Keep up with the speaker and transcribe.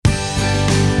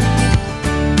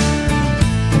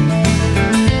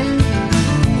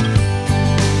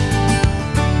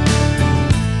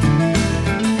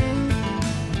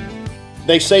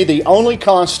They say the only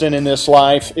constant in this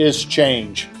life is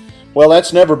change. Well,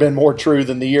 that's never been more true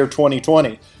than the year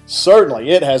 2020. Certainly,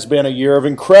 it has been a year of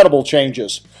incredible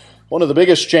changes. One of the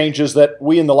biggest changes that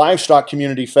we in the livestock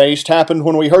community faced happened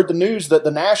when we heard the news that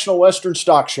the National Western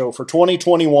Stock Show for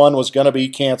 2021 was going to be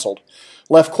canceled.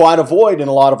 Left quite a void in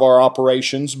a lot of our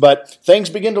operations, but things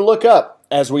began to look up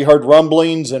as we heard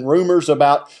rumblings and rumors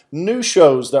about new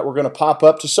shows that were going to pop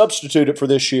up to substitute it for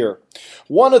this year.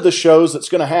 One of the shows that's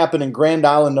going to happen in Grand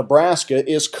Island, Nebraska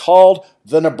is called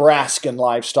the Nebraskan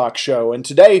Livestock Show, and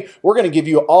today we're going to give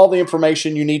you all the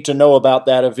information you need to know about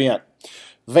that event.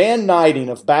 Van Knighting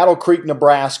of Battle Creek,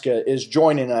 Nebraska is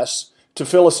joining us to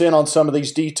fill us in on some of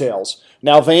these details.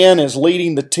 Now, Van is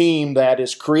leading the team that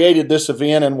has created this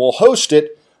event and will host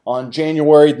it on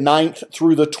January 9th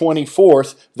through the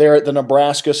 24th there at the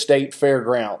Nebraska State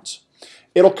Fairgrounds.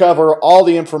 It'll cover all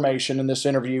the information in this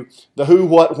interview, the who,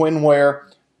 what, when, where,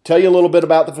 tell you a little bit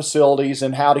about the facilities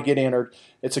and how to get entered.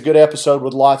 It's a good episode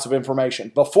with lots of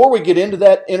information. Before we get into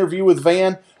that interview with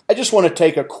Van, I just want to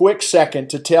take a quick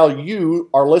second to tell you,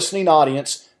 our listening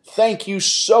audience, thank you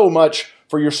so much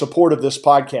for your support of this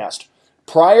podcast.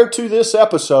 Prior to this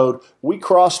episode, we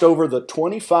crossed over the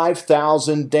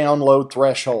 25,000 download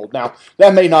threshold. Now,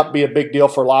 that may not be a big deal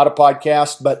for a lot of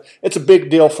podcasts, but it's a big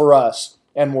deal for us.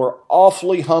 And we're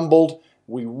awfully humbled.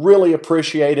 We really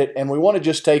appreciate it. And we want to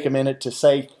just take a minute to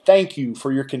say thank you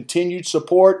for your continued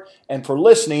support and for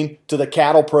listening to the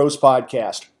Cattle Pros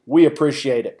podcast. We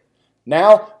appreciate it.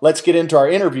 Now, let's get into our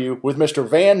interview with Mr.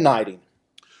 Van Knighting.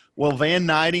 Well, Van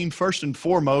Knighting, first and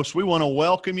foremost, we want to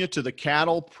welcome you to the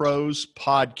Cattle Pros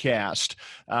podcast.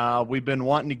 We've been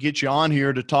wanting to get you on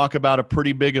here to talk about a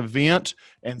pretty big event,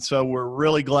 and so we're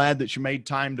really glad that you made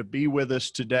time to be with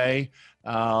us today.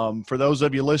 For those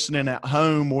of you listening at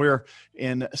home, we're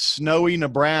in snowy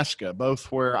Nebraska, both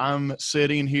where I'm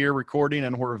sitting here recording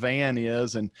and where Van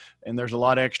is, and there's a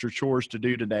lot of extra chores to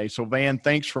do today. So, Van,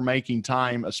 thanks for making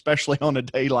time, especially on a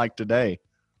day like today.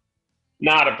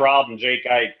 Not a problem, Jake.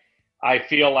 I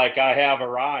feel like I have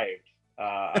arrived.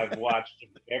 I've watched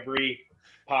every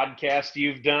podcast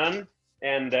you've done,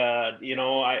 and I'd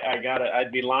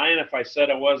be lying if I said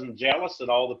I wasn't jealous at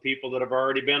all the people that have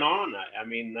already been on.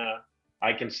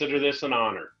 I consider this an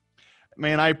honor.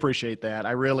 Man, I appreciate that.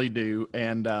 I really do.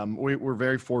 And we're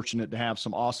very fortunate to have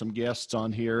some awesome guests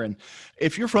on here. And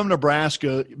if you're from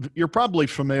Nebraska, you're probably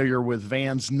familiar with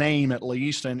Van's name at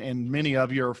least, and many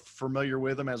of you are familiar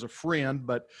with him as a friend.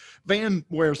 But Van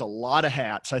wears a lot of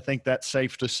hats. I think that's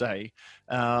safe to say.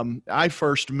 I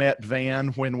first met Van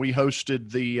when we hosted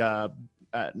the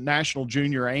National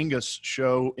Junior Angus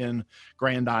show in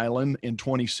Grand Island in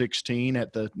 2016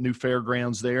 at the new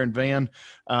fairgrounds there. And Van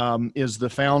is the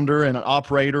founder and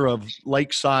operator of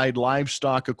Lakeside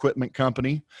Livestock Equipment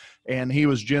Company. And he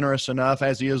was generous enough,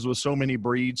 as he is with so many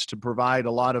breeds, to provide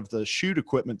a lot of the shoot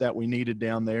equipment that we needed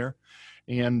down there.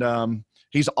 And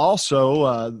he's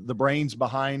also the brains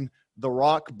behind the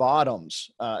Rock Bottoms.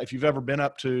 If you've ever been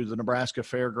up to the Nebraska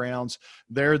Fairgrounds,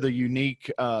 they're the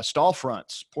unique stall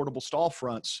fronts, portable stall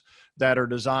fronts that are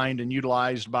designed and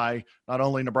utilized by not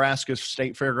only Nebraska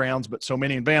State Fairgrounds, but so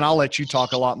many. And Van, I'll let you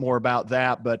talk a lot more about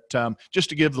that, but just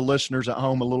to give the listeners at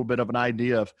home a little bit of an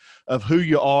idea of who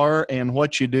you are and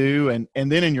what you do. And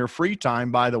then in your free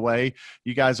time, by the way,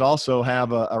 you guys also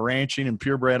have a ranching and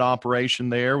purebred operation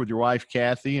there with your wife,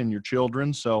 Kathy, and your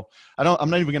children. So I'm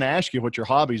not even going to ask you what your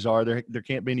hobbies are. There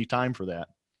can't be any time for that.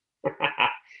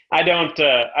 I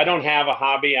don't have a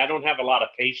hobby. I don't have a lot of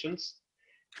patience.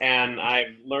 And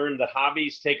I've learned that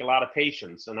hobbies take a lot of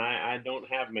patience, and I don't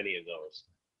have many of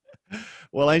those.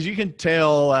 Well, as you can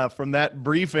tell from that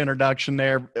brief introduction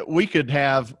there, we could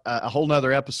have a whole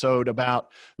nother episode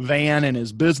about Van and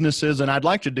his businesses, and I'd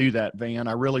like to do that, Van.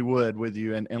 I really would with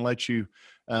you and let you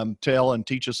tell and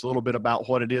teach us a little bit about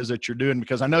what it is that you're doing,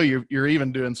 because I know you're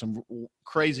even doing some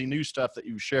crazy new stuff that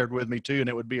you've shared with me too, and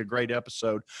it would be a great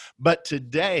episode. But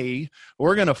today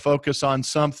we're going to focus on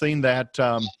something that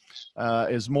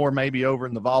is more maybe over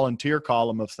in the volunteer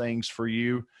column of things for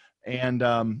you. And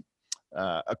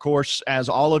of course, as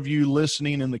all of you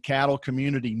listening in the cattle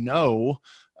community know,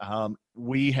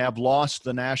 we have lost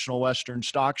the National Western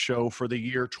Stock Show for the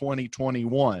year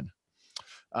 2021.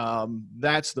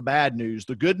 That's the bad news.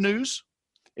 The good news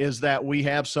is that we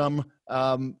have some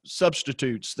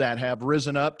substitutes that have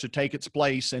risen up to take its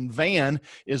place, and Van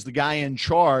is the guy in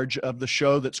charge of the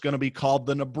show that's going to be called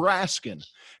the Nebraskan,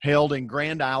 held in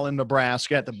Grand Island,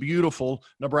 Nebraska, at the beautiful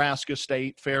Nebraska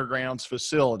State Fairgrounds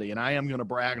facility. And I am going to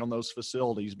brag on those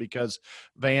facilities because,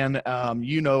 Van,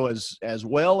 you know as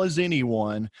well as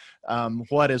anyone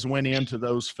what has went into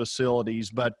those facilities,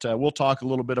 but we'll talk a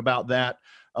little bit about that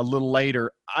a little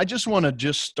later. I just want to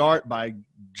just start by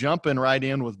jumping right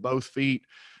in with both feet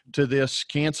to this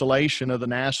cancellation of the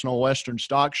National Western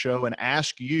Stock Show and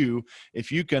ask you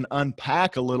if you can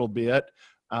unpack a little bit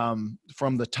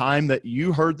from the time that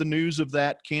you heard the news of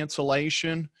that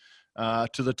cancellation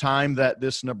to the time that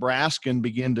this Nebraskan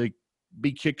began to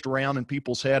be kicked around in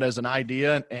people's head as an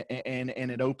idea and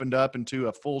it opened up into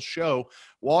a full show.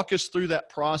 Walk us through that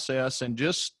process and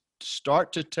just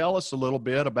start to tell us a little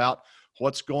bit about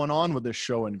what's going on with this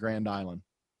show in Grand Island.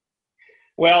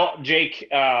 Well, Jake,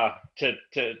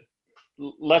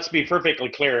 let's be perfectly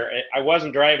clear. I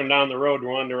wasn't driving down the road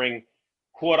wondering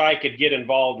what I could get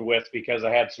involved with because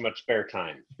I had so much spare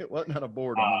time. It wasn't out of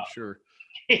boredom, I'm sure.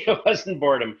 It wasn't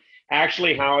boredom.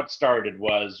 Actually, how it started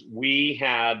was we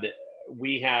had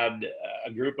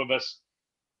a group of us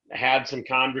had some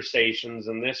conversations,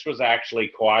 and this was actually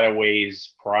quite a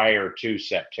ways prior to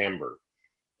September.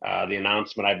 The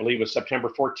announcement, I believe, was September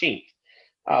 14th.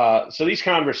 So these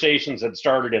conversations had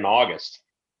started in August,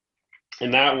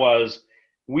 and that was,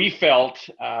 we felt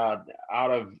out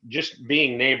of just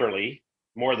being neighborly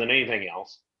more than anything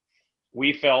else,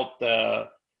 we felt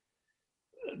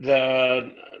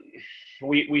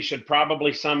we should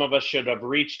probably, some of us should have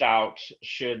reached out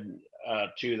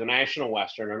to the National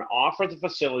Western and offer the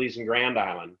facilities in Grand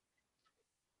Island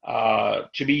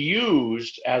to be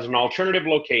used as an alternative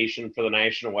location for the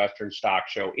National Western Stock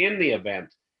Show in the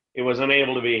event it was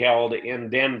unable to be held in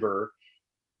Denver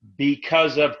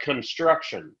because of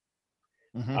construction.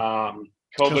 Mm-hmm.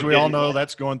 Because we all know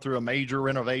that's going through a major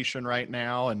renovation right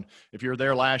now. And if you're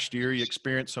there last year, you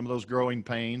experienced some of those growing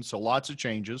pains. So lots of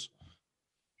changes.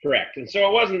 Correct. And so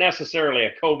it wasn't necessarily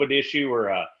a COVID issue or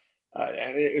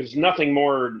it was nothing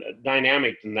more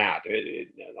dynamic than that.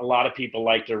 A lot of people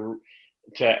like to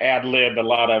ad lib a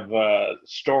lot of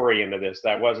story into this.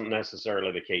 That wasn't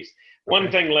necessarily the case.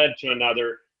 One thing led to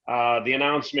another. The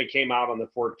announcement came out on the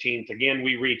 14th. Again,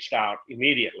 we reached out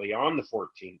immediately on the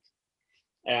 14th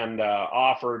and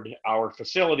offered our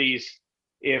facilities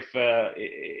if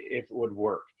it would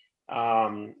work.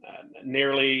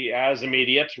 Nearly as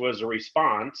immediate was a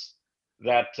response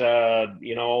that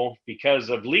because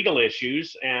of legal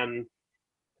issues and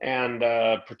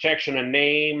protection of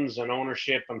names and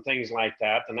ownership and things like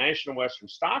that, the National Western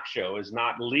Stock Show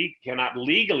cannot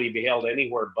legally be held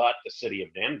anywhere but the city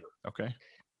of Denver. Okay.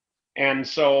 And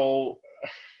so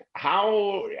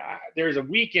there's a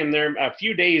week in there, a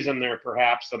few days in there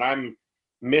perhaps, that I'm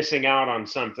missing out on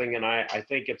something, and I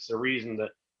think it's the reason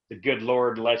that the good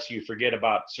Lord lets you forget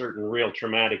about certain real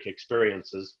traumatic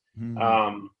experiences.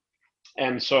 Mm-hmm.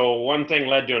 And so one thing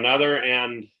led to another,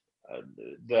 and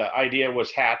the idea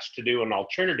was hatched to do an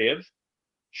alternative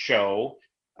show.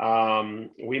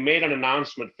 We made an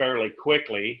announcement fairly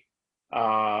quickly,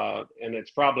 and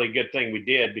it's probably a good thing we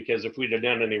did, because if we'd have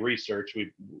done any research, we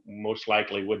most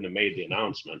likely wouldn't have made the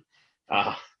announcement.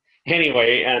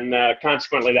 Anyway, and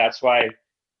consequently, that's why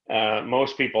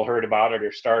most people heard about it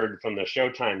or started from the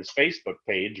Showtime's Facebook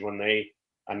page when they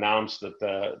announced that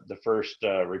the first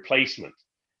replacement.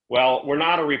 Well, we're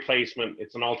not a replacement.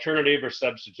 It's an alternative or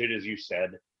substitute, as you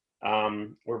said.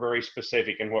 We're very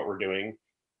specific in what we're doing,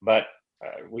 but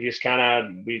we just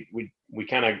we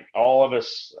kind of, all of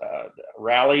us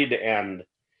rallied, and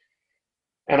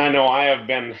I know I have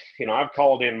been, I've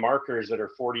called in markers that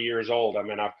are 40 years old. I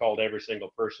mean, I've called every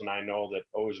single person I know that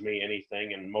owes me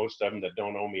anything, and most of them that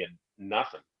don't owe me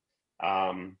nothing.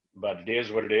 But it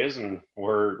is what it is, and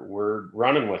we're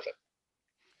running with it.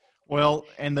 Well,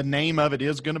 and the name of it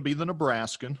is going to be the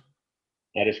Nebraskan.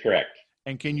 That is correct.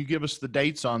 And can you give us the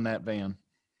dates on that, Van?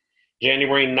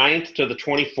 January 9th to the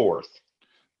 24th.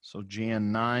 So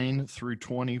Jan 9 through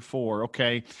 24.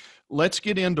 Okay, let's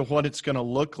get into what it's going to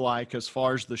look like as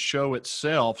far as the show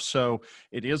itself. So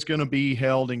it is going to be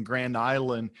held in Grand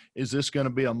Island. Is this going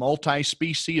to be a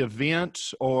multi-species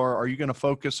event, or are you going to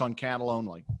focus on cattle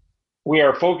only? We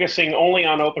are focusing only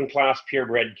on open class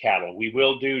purebred cattle. We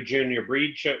will do junior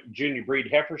breed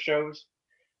heifer shows.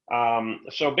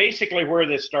 So basically where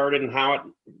this started and how it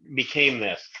became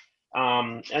this.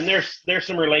 And there's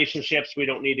some relationships we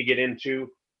don't need to get into.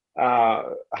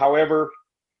 However,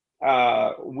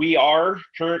 we are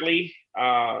currently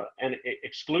and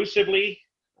exclusively,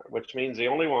 which means the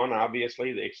only one,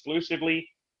 obviously, exclusively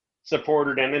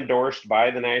supported and endorsed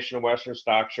by the National Western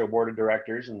Stock Show Board of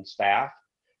Directors and staff.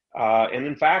 And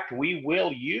in fact, we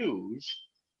will use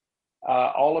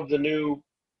all of the new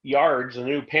yards, the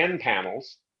new pen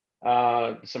panels.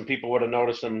 Some people would have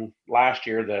noticed them last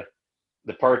year,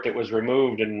 the part that was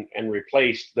removed and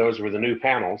replaced, those were the new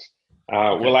panels.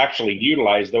 We'll actually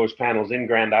utilize those panels in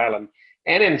Grand Island.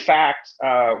 And in fact,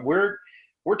 we're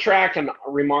we're tracking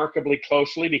remarkably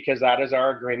closely because that is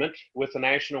our agreement with the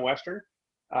National Western.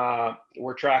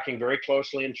 We're tracking very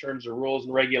closely in terms of rules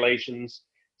and regulations,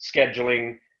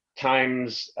 scheduling,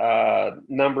 times,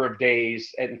 number of days.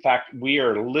 In fact, we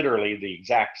are literally the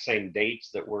exact same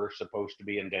dates that we're supposed to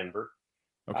be in Denver.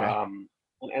 Okay.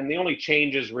 And the only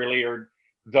changes really are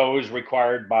those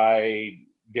required by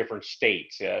different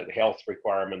states, health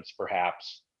requirements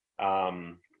perhaps,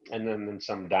 and then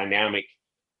some dynamic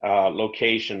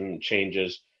location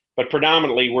changes. But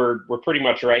predominantly, we're pretty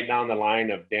much right down the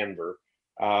line of Denver.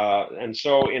 And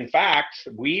so, in fact,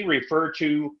 we refer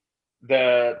to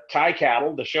the tie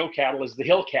cattle, the show cattle, as the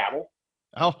hill cattle,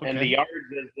 and the yards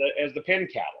as the pen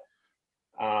cattle.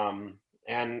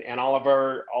 And all of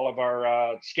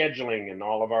our scheduling and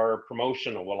all of our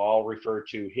promotional will all refer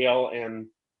to hill and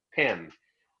pen.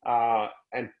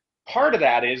 And part of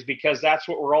that is because that's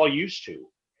what we're all used to.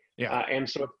 Yeah. And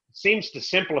so it seems to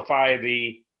simplify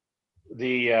the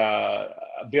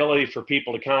ability for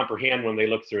people to comprehend when they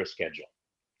look through a schedule.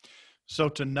 So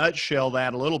to nutshell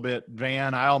that a little bit,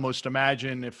 Van, I almost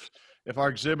imagine if our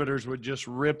exhibitors would just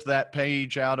rip that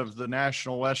page out of the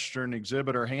National Western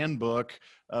Exhibitor Handbook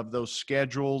of those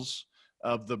schedules,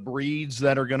 of the breeds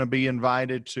that are going to be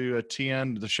invited to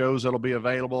attend, the shows that'll be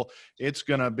available, it's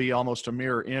going to be almost a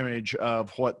mirror image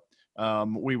of what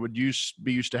we would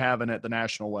be used to having at the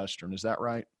National Western. Is that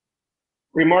right?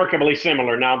 Remarkably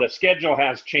similar. Now, the schedule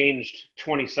has changed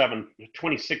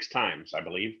 26 times, I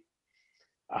believe.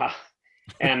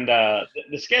 And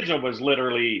the schedule was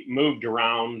literally moved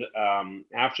around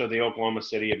after the Oklahoma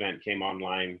City event came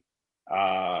online.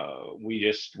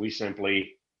 We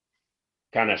simply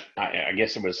kind of, I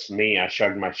guess it was me, I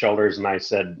shrugged my shoulders and I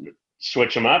said,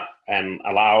 switch them up and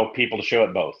allow people to show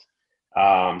it both.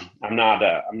 I'm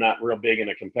not real big in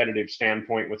a competitive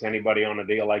standpoint with anybody on a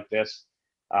deal like this.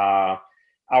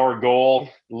 Our goal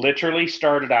literally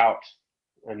started out,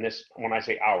 and this, when I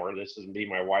say our, this is me,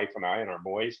 my wife and I and our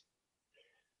boys.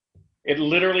 It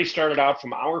literally started out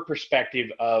from our perspective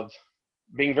of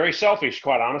being very selfish,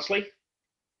 quite honestly.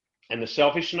 And the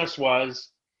selfishness was,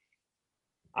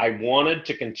 I wanted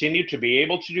to continue to be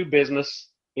able to do business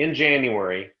in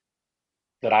January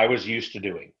that I was used to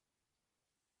doing.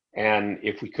 And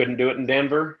if we couldn't do it in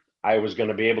Denver, I was going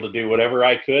to be able to do whatever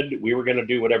I could. We were going to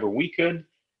do whatever we could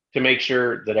to make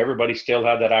sure that everybody still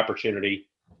had that opportunity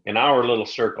in our little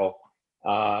circle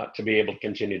to be able to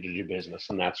continue to do business.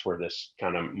 And that's where this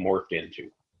kind of morphed into.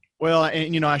 Well,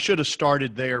 and, I should have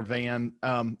started there, Van.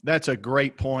 That's a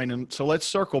great point. And so let's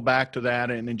circle back to that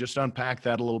and just unpack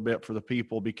that a little bit for the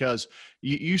people, because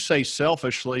you say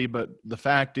selfishly, but the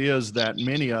fact is that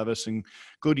many of us,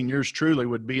 including yours truly,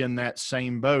 would be in that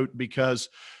same boat, because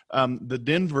the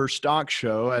Denver Stock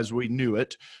Show, as we knew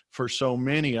it, for so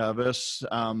many of us,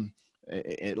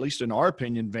 at least in our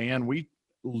opinion, Van, we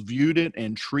viewed it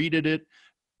and treated it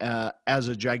as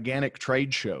a gigantic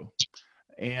trade show.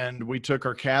 And we took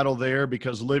our cattle there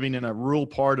because, living in a rural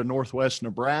part of northwest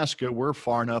Nebraska, we're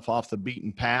far enough off the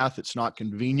beaten path. It's not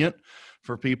convenient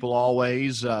for people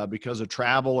always because of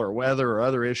travel or weather or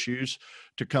other issues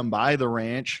to come by the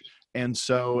ranch. And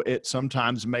so it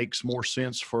sometimes makes more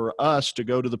sense for us to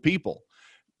go to the people.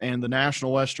 And the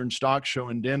National Western Stock Show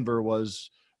in Denver was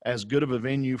as good of a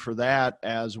venue for that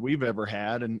as we've ever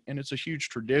had. And it's a huge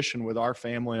tradition with our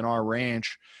family and our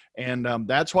ranch. And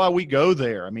that's why we go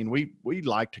there. I mean, we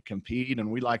like to compete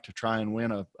and we like to try and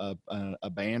win a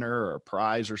banner or a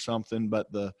prize or something.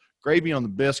 But the gravy on the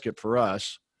biscuit for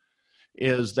us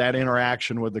is that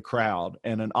interaction with the crowd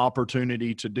and an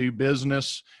opportunity to do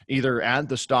business either at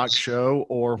the stock show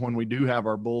or when we do have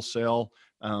our bull sale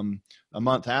a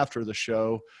month after the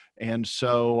show. And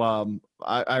so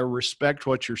I respect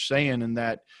what you're saying in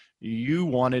that you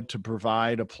wanted to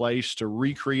provide a place to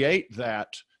recreate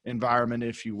that environment,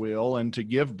 if you will, and to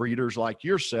give breeders like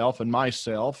yourself and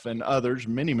myself and others,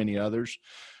 many, many others,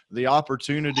 the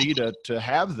opportunity to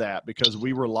have that, because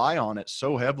we rely on it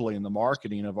so heavily in the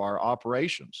marketing of our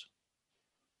operations.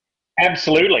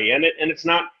 Absolutely. And it's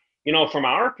not, from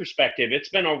our perspective, it's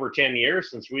been over 10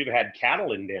 years since we've had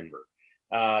cattle in Denver.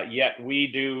 Yet we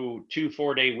do 2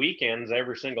 4-day weekends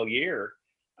every single year.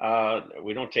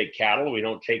 We don't take cattle. We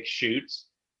don't take shoots.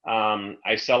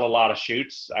 I sell a lot of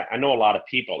shoots. I know a lot of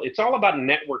people. It's all about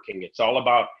networking. It's all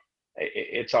about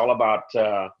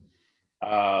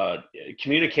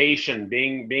communication,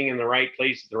 being in the right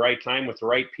place at the right time with the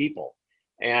right people.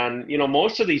 And,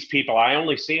 most of these people, I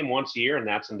only see them once a year, and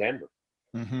that's in Denver.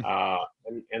 Mm-hmm.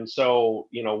 And so,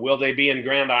 will they be in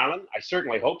Grand Island? I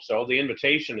certainly hope so. The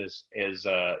invitation is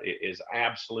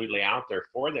absolutely out there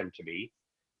for them to be.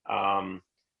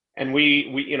 and we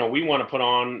want to put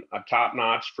on a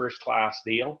top-notch, first-class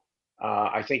deal.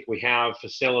 I think we have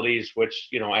facilities which,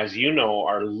 as you know,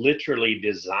 are literally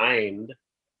designed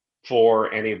for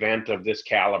an event of this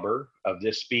caliber, of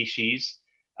this species,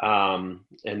 and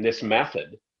this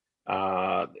method.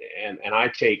 And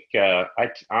I take,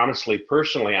 honestly,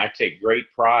 personally, I take great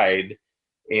pride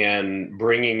in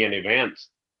bringing an event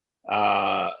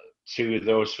to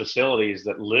those facilities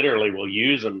that literally will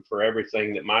use them for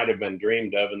everything that might have been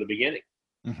dreamed of in the beginning.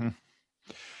 Mm-hmm.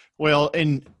 Well,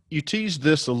 and you teased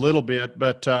this a little bit,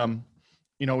 but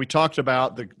we talked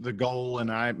about the goal,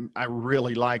 and I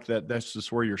really like that. This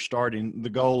is where you're starting, the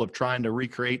goal of trying to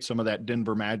recreate some of that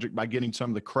Denver magic by getting some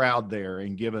of the crowd there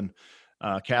and giving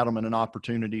cattlemen an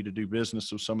opportunity to do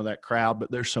business with some of that crowd.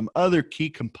 But there's some other key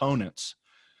components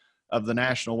of the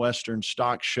National Western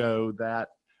Stock Show that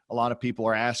a lot of people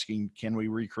are asking, can we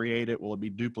recreate it? Will it be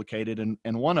duplicated?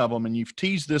 And one of them, and you've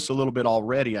teased this a little bit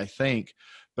already, I think,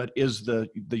 but is the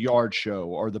yard show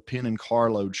or the pin and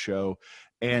carload show.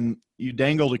 And you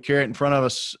dangled a carrot in front of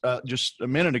us just a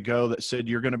minute ago that said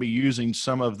you're going to be using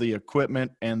some of the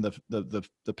equipment and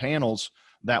the panels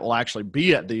that will actually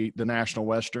be at the National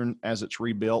Western as it's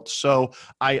rebuilt. So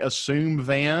I assume,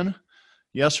 Van,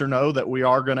 yes or no, that we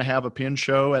are going to have a pin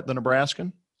show at the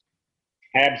Nebraskan?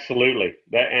 Absolutely.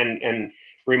 And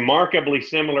remarkably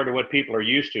similar to what people are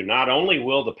used to. Not only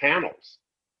will the panels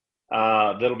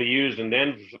that'll be used in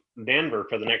Denver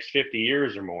for the next 50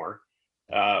 years or more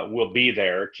will be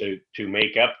there to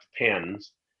make up the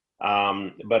pins,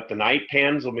 but the night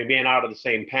pins will be made out of the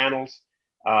same panels.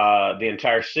 The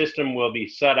entire system will be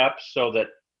set up so that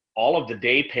all of the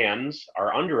day pens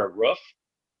are under a roof.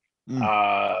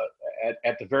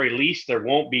 At the very least, there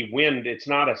won't be wind. It's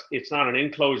not an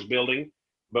enclosed building,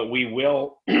 but we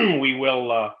will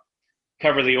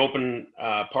cover the open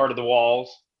part of the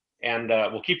walls, and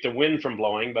we'll keep the wind from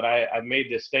blowing. But I've made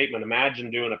this statement: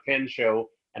 imagine doing a pen show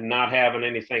and not having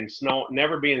anything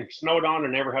never being snowed on, or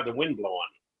never have the wind blow on.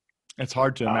 It's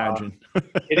hard to imagine.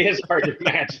 It is hard to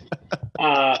imagine,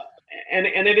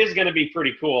 and it is going to be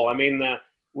pretty cool. I mean,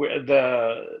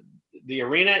 the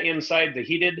arena inside the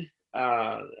heated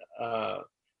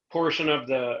portion of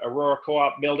the Aurora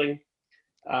Co-op building,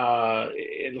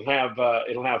 it'll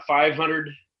have 500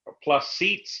 plus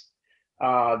seats.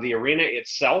 The arena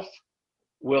itself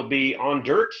will be on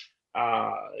dirt.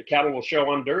 Cattle will show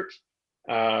on dirt.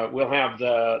 We'll have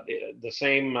the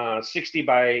same 60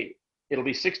 by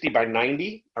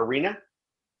 90 arena,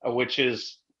 which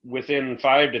is within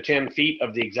 5 to 10 feet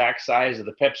of the exact size of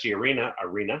the Pepsi Arena.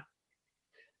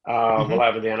 We'll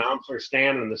have the announcer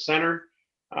stand in the center.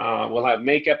 We'll have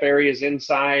makeup areas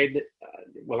inside.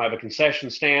 We'll have a concession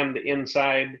stand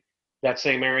inside that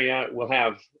same area. We'll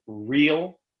have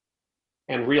real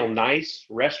nice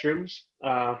restrooms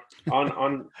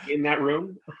on in that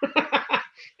room.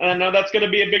 And I know that's going to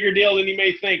be a bigger deal than you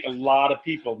may think. A lot of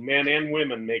people, men and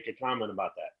women, make a comment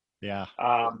about that. Yeah.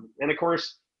 And of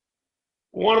course,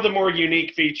 one of the more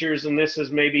unique features, and this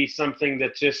is maybe something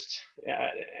that just,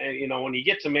 when you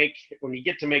get to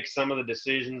make some of the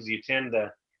decisions, you tend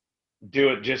to do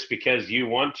it just because you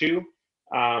want to.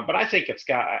 But I think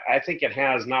it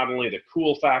has not only the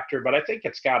cool factor, but I think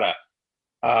it's got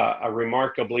a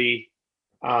remarkably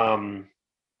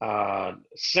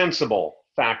sensible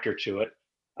factor to it.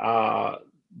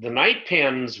 The night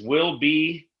pens will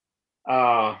be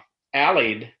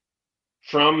allied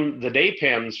from the day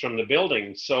pens from the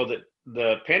building, so that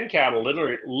the pen cattle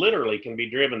literally can be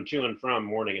driven to and from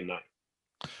morning and night.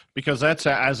 Because that's,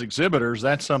 as exhibitors,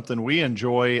 that's something we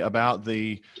enjoy about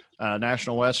the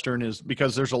National Western, is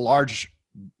because there's a large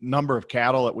number of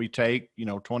cattle that we take,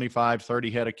 25,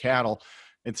 30 head of cattle.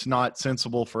 It's not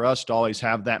sensible for us to always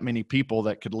have that many people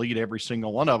that could lead every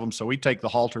single one of them. So we take the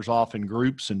halters off in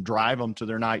groups and drive them to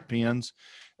their night pens.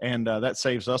 And that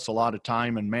saves us a lot of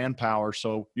time and manpower.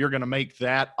 So you're going to make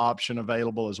that option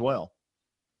available as well.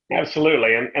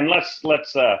 Absolutely. And let's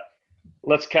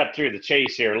cut through the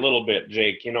chase here a little bit,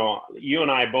 Jake. You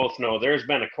and I both know there's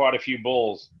been quite a few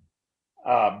bulls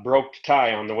broke to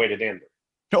tie on the way to Denver.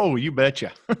 Oh, you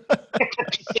betcha.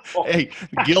 Hey,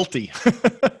 guilty.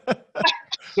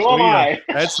 So am I.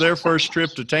 That's their first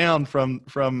trip to town from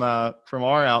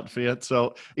our outfit.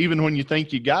 So even when you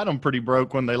think you got them pretty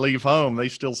broke, when they leave home, they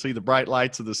still see the bright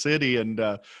lights of the city and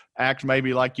act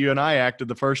maybe like you and I acted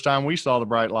the first time we saw the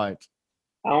bright lights.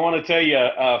 I want to tell you,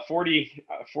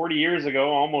 40 years ago,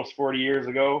 almost 40 years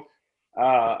ago,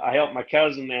 I helped my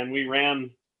cousin, and we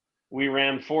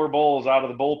ran 4 bulls out of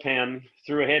the bullpen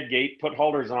through a head gate, put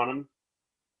halters on them,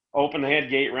 opened the head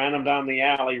gate, ran them down the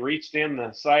alley, reached in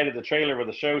the side of the trailer with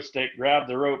a show stick, grabbed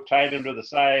the rope, tied him to the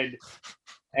side,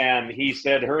 And he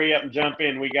said, hurry up and jump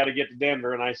in. We got to get to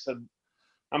Denver. And I said,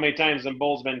 how many times have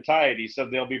bulls been tied? He said,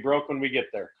 they'll be broke when we get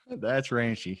there. That's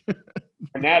ranchy.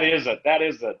 And that is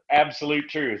a absolute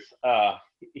truth.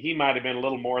 He might have been a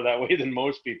little more that way than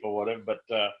most people would have, but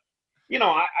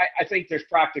I think there's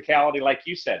practicality, like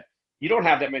you said. You don't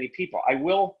have that many people. I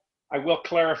will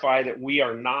clarify that we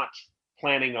are not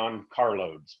planning on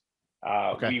carloads.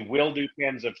 Okay. We will do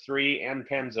pens of 3 and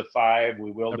pens of 5.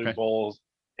 We will do bulls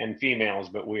and females,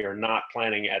 but we are not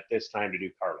planning at this time to do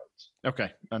carloads.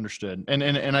 Okay, understood.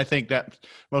 And I think that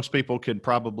most people could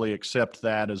probably accept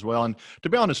that as well. And to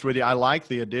be honest with you, I like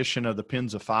the addition of the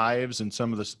pens of 5s and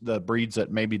some of the breeds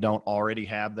that maybe don't already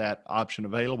have that option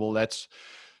available.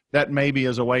 That maybe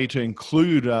is a way to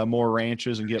include more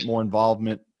ranches and get more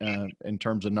involvement in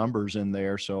terms of numbers in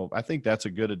there. So I think that's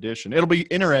a good addition. It'll be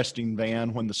interesting,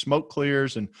 Van, when the smoke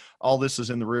clears and all this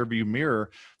is in the rearview mirror,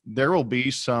 there will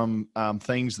be some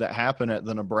things that happen at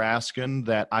the Nebraskan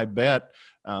that I bet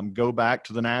go back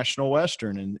to the National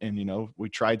Western. And we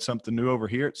tried something new over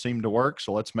here. It seemed to work.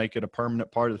 So let's make it a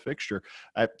permanent part of the fixture.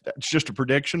 It's just a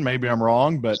prediction. Maybe I'm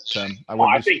wrong, but I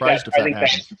wouldn't be surprised if that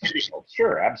happens.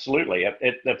 Sure, absolutely.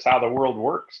 That's how the world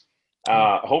works.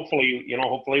 Hopefully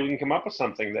we can come up with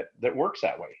something that works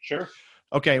that way. Sure.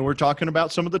 Okay, we're talking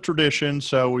about some of the traditions.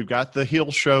 So we've got the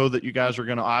hill show that you guys are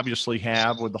going to obviously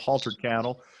have with the haltered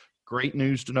cattle. Great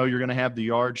news to know you're going to have the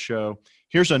yard show.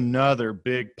 Here's another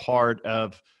big part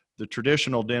of the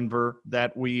traditional Denver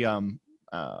that we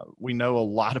know a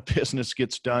lot of business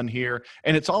gets done here,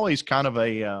 and it's always kind of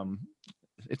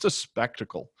it's a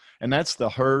spectacle. And that's the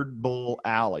herd bull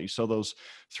alley. So those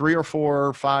 3 or 4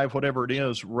 or 5, whatever it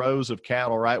is, rows of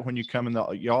cattle right when you come in the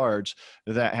yards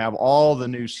that have all the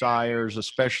new sires,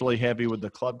 especially heavy with the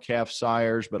club calf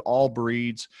sires, but all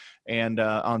breeds. And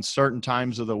on certain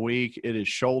times of the week, it is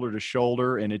shoulder to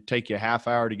shoulder, and it'd take you a half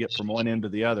hour to get from one end to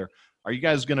the other. Are you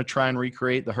guys going to try and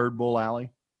recreate the herd bull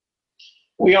alley?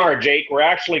 We are, Jake. We're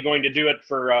actually going to do it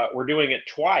we're doing it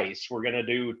twice. We're going to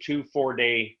do 2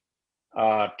 4-day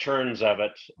turns of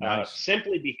it, nice.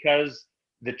 Simply because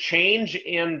the change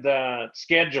in the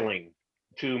scheduling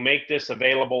to make this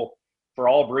available for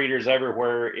all breeders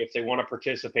everywhere if they want to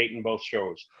participate in both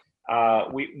shows.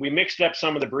 We mixed up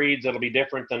some of the breeds that'll be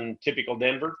different than typical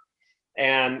Denver,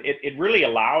 and it really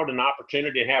allowed an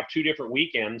opportunity to have 2 different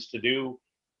weekends to do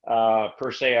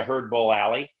per se a herd bull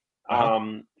alley.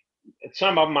 Uh-huh.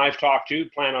 Some of them I've talked to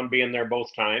plan on being there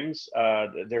both times.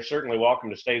 They're certainly welcome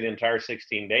to stay the entire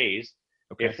 16 days.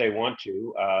 Okay. If they want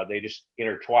to. They just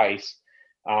enter twice.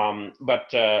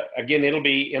 But again, it'll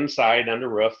be inside under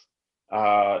roof.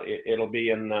 It'll be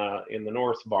in the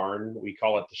north barn. We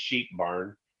call it the sheep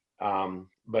barn.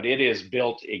 But it is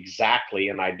built exactly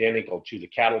and identical to the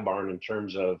cattle barn in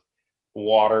terms of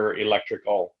water,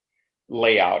 electrical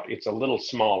layout. It's a little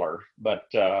smaller, but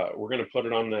we're going to put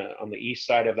it on the east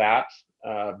side of that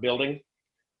building.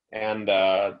 And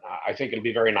I think it'll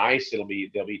be very nice. There'll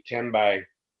be 10 by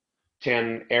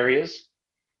 10 areas,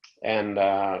 and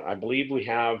I believe we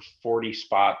have 40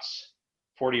 spots,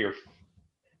 40 or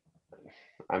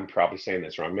I'm probably saying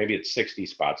this wrong. Maybe it's 60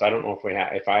 spots. I don't know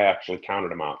if I actually counted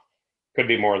them out. Could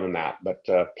be more than that, but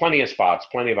plenty of spots,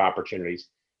 plenty of opportunities.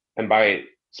 And by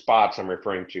spots, I'm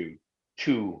referring to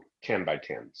 2 10 by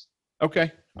 10s.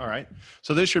 Okay. All right.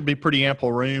 So this should be pretty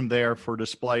ample room there for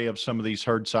display of some of these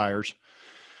herd sires.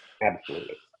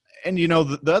 Absolutely. And,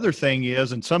 the other thing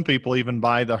is, and some people even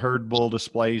buy the herd bull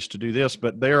displays to do this,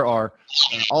 but there are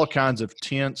all kinds of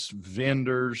tents,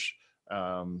 vendors,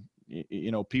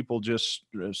 people just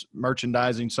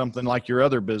merchandising something like your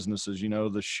other businesses,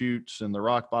 the chutes and the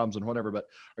rock bombs and whatever. But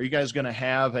are you guys going to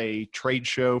have a trade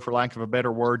show, for lack of a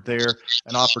better word there,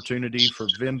 an opportunity for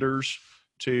vendors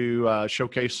to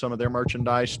showcase some of their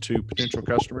merchandise to potential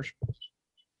customers?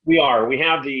 We are. We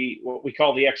have what we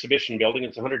call the exhibition building.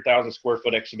 It's a 100,000 square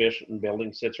foot exhibition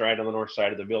building. Sits right on the north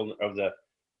side of the building of the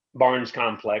Barnes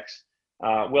complex.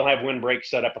 We'll have windbreaks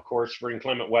set up, of course, for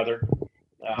inclement weather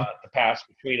to pass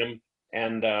between them.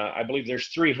 And I believe there's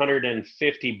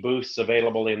 350 booths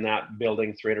available in that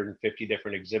building. 350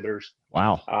 different exhibitors.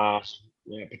 Wow.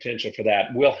 Potential for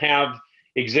that. We'll have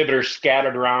exhibitors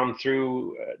scattered around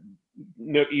through.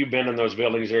 You've been in those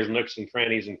buildings. There's nooks and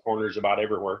crannies and corners about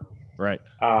everywhere. Right.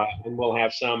 And we'll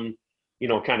have some,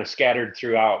 kind of scattered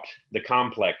throughout the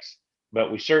complex.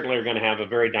 But we certainly are going to have a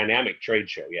very dynamic trade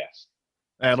show, yes.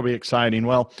 That'll be exciting.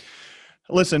 Well,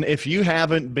 listen, if you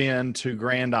haven't been to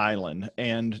Grand Island,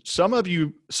 and some of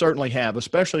you certainly have,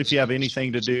 especially if you have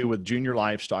anything to do with junior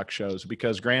livestock shows,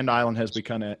 because Grand Island has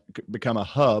become a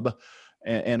hub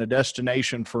and a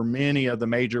destination for many of the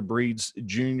major breeds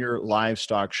junior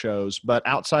livestock shows. But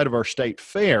outside of our state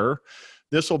fair,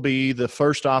 this will be the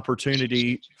first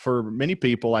opportunity for many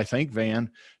people, I think, Van,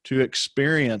 to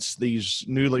experience these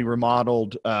newly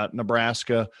remodeled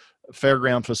Nebraska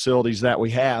fairground facilities that we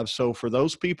have. So for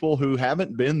those people who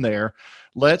haven't been there,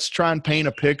 let's try and paint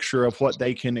a picture of what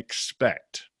they can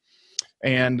expect.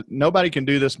 And nobody can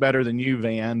do this better than you,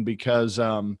 Van, because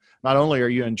not only are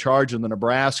you in charge of the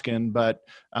Nebraskan, but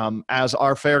as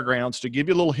our fairgrounds, to give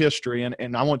you a little history,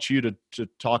 and I want you to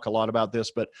talk a lot about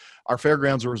this, but our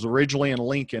fairgrounds was originally in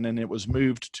Lincoln, and it was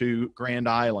moved to Grand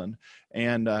Island.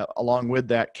 And along with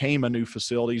that came a new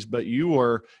facilities, but you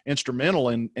were instrumental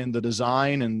in the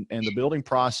design and the building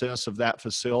process of that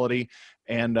facility.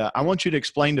 And I want you to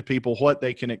explain to people what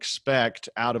they can expect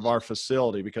out of our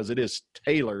facility, because it is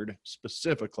tailored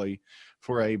specifically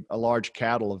for a large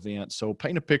cattle event. So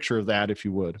paint a picture of that, if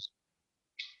you would.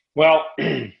 Well,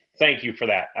 thank you for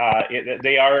that.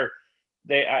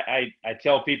 I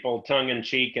tell people tongue in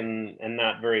cheek and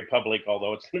not very public,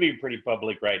 although it's going to be pretty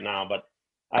public right now, but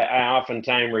I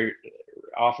oftentimes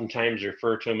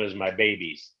refer to them as my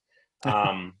babies.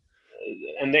 And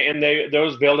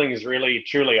those buildings really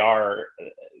truly are,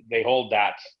 they hold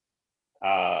that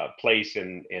place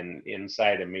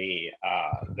inside of me.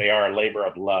 They are a labor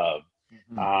of love.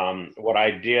 Mm-hmm. What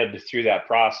I did through that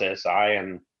process, I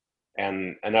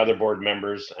and other board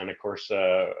members, and of course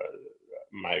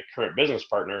my current business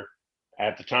partner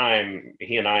at the time,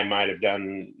 he and I might have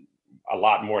done a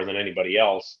lot more than anybody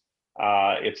else.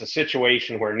 It's a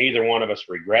situation where neither one of us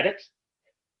regret it,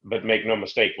 but make no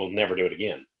mistake, we'll never do it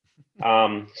again.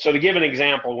 So to give an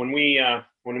example, when we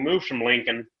moved from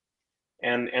Lincoln,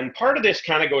 and part of this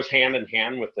kind of goes hand in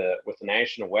hand with the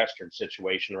National Western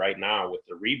situation right now with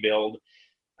the rebuild,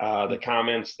 the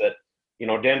comments that,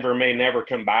 Denver may never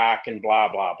come back and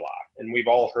blah, blah, blah. And we've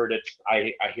all heard it.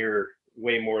 I hear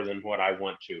way more than what I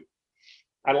want to.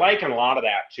 I liken a lot of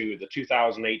that to the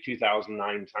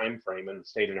 2008-2009 timeframe in the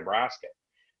state of Nebraska,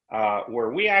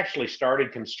 where we actually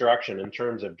started construction in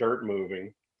terms of dirt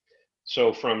moving.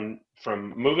 So from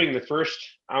moving the first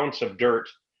ounce of dirt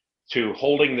to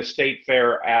holding the state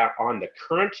fair on the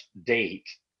current date,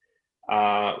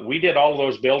 we did all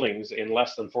those buildings in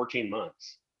less than 14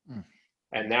 months.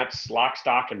 And that's lock,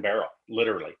 stock, and barrel,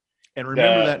 literally. And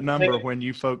remember that number when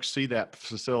you folks see that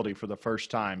facility for the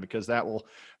first time, because that will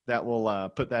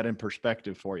put that in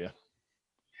perspective for you.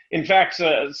 In fact,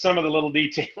 some of the little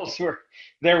details were,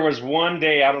 there was one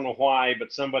day, I don't know why,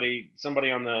 but somebody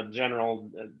on the general,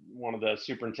 one of the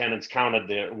superintendents counted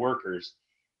the workers.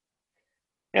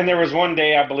 And there was one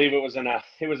day, I believe it was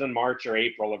in March or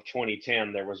April of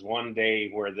 2010. There was one day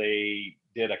where they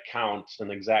did an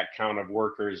exact count of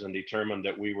workers, and determined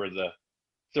that we were the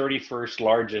 31st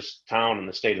largest town in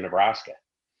the state of Nebraska.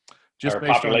 Just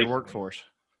based on your workforce.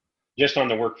 Just on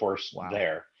the workforce. Wow.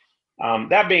 There.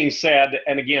 That being said,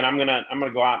 and again, I'm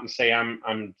gonna go out and say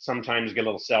I'm sometimes get a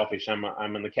little selfish.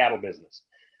 I'm in the cattle business.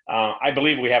 I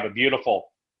believe we have a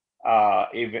beautiful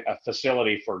a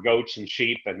facility for goats and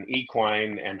sheep and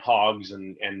equine and hogs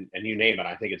and you name it.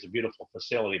 I think it's a beautiful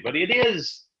facility, but it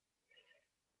is,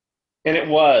 and it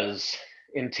was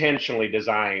intentionally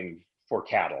designed for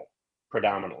cattle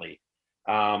predominantly.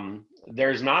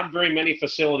 There's not very many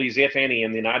facilities, if any,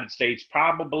 in the United States,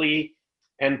 probably,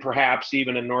 and perhaps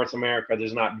even in North America,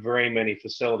 there's not very many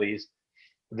facilities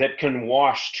that can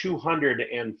wash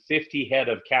 250 head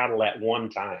of cattle at one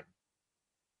time,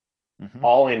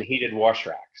 all in heated wash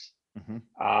racks.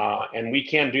 And we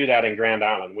can do that in Grand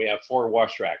Island. We have 4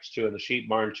 wash racks, 2 in the sheep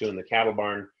barn, 2 in the cattle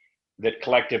barn, that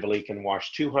collectively can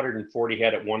wash 240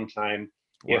 head at one time.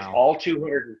 Wow. If all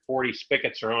 240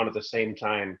 spigots are on at the same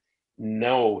time,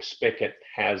 no spigot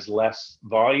has less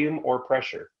volume or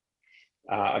pressure.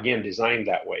 Again, designed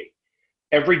that way.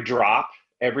 Every drop,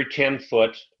 every 10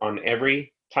 foot on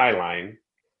every tie line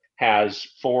has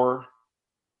 4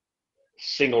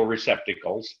 single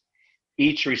receptacles.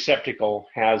 Each receptacle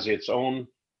has its own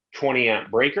 20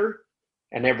 amp breaker,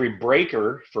 and every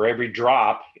breaker for every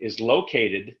drop is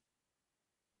located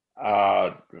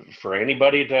for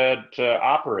anybody to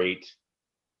operate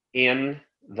in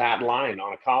that line,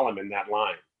 on a column in that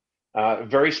line.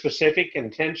 Very specific,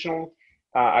 intentional,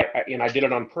 and I did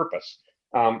it on purpose.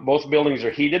 Both buildings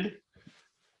are heated.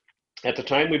 At the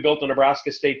time we built the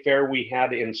Nebraska State Fair, we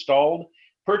had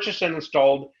purchased and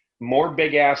installed more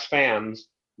Big Ass fans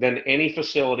than any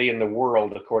facility in the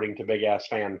world, according to Big Ass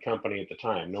Fan Company at the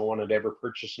time. No one had ever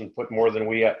purchased and put more than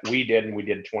we did, and we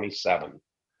did 27.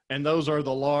 And those are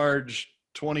the large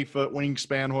 20-foot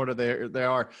wingspan. What are they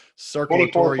are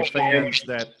circulatory fans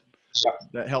that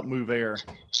help move air.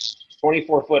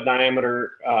 24-foot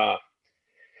diameter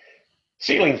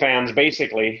Ceiling fans,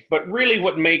 basically. But really,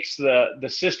 what makes the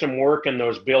system work in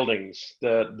those buildings,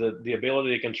 the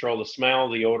ability to control the smell,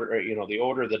 the odor, the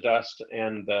odor, the dust,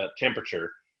 and the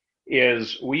temperature,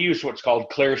 is we use what's called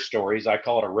clear stories. I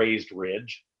call it a raised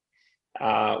ridge,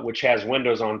 which has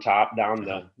windows on top down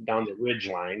the ridge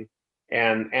line,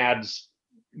 and adds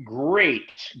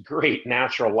great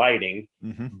natural lighting.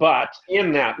 Mm-hmm. But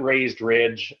in that raised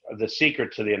ridge, the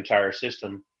secret to the entire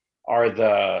system are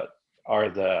the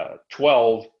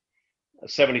 12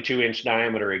 72-inch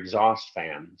diameter exhaust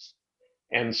fans.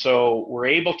 And so we're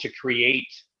able to create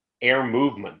air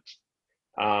movement,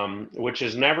 which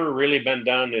has never really been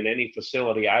done in any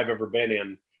facility I've ever been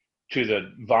in, to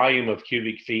the volume of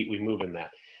cubic feet we move in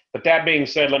that. But that being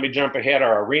said, let me jump ahead.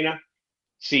 Our arena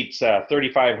seats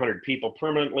 3,500 people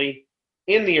permanently.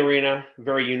 In the arena,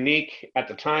 very unique at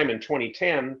the time in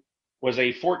 2010, was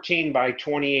a 14 by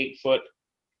 28 foot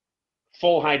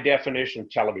full high definition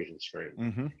television screen.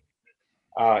 Mm-hmm.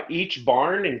 Each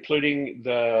barn, including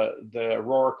the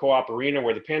Aurora Co-op Arena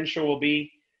where the Penn Show will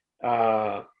be,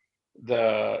 the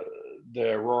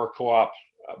Aurora Co-op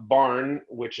barn,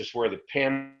 which is where the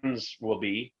pens will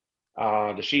be,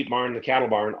 the sheep barn, the cattle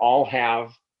barn, all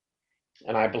have,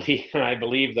 and I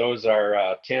believe those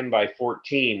are 10 by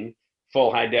 14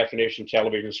 full high definition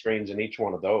television screens in each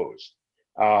one of those,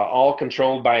 all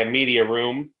controlled by a media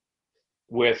room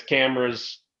with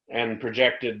cameras and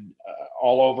projected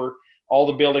all over. All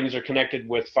the buildings are connected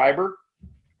with fiber.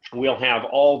 We'll have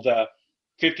all the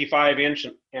 55-inch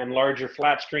and larger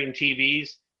flat screen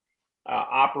TVs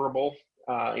operable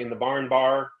in the barn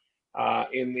bar,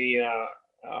 in the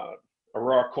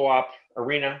Aurora Co-op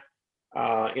Arena,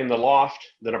 in the loft,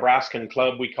 the Nebraskan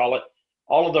Club, we call it.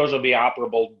 All of those will be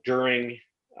operable during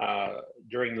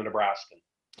the Nebraskan.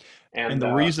 And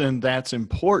the reason that's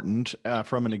important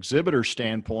from an exhibitor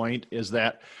standpoint is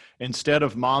that instead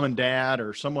of mom and dad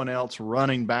or someone else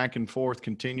running back and forth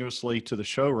continuously to the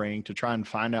show ring to try and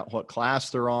find out what class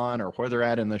they're on or where they're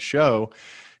at in the show,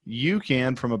 you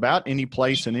can, from about any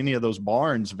place in any of those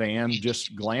barns, Van,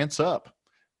 just glance up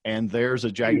and there's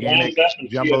a gigantic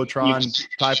Jumbotron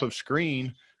type of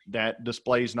screen that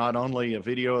displays not only a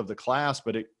video of the class,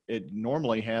 but it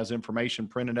normally has information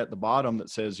printed at the bottom that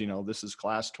says, this is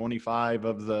class 25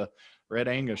 of the Red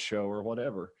Angus show or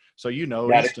whatever. So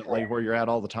instantly where you're at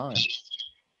all the time.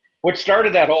 What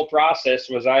started that whole process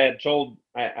was I'd told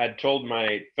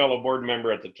my fellow board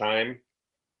member at the time,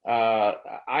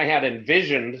 I had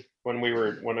envisioned when we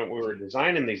were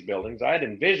designing these buildings, I had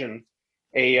envisioned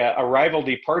a arrival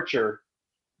departure,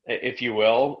 if you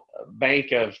will,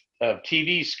 bank of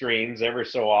TV screens every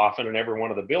so often in every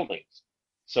one of the buildings,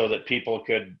 so that people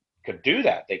could do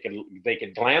that. They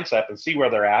could glance up and see where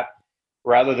they're at,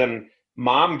 rather than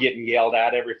mom getting yelled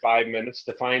at every 5 minutes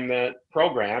to find the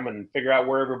program and figure out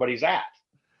where everybody's at.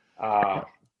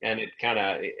 And it kind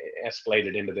of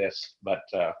escalated into this, but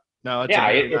no, it's a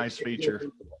very nice feature.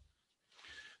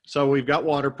 So we've got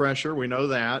water pressure, we know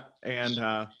that, and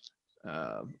a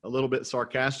little bit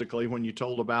sarcastically, when you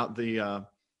told about the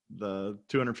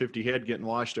 250 head getting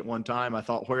washed at one time, I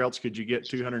thought, where else could you get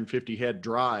 250 head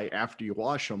dry after you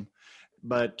wash them?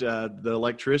 But the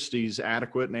electricity is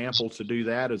adequate and ample to do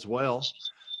that as well.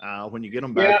 When you get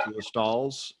them back to the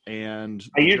stalls, and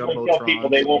I usually tell people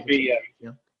they won't be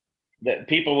that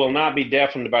people will not be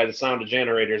deafened by the sound of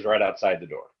generators right outside the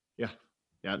door.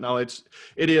 Yeah, no, it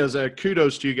is a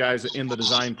kudos to you guys in the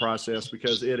design process,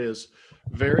 because it is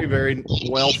very, very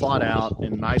well thought out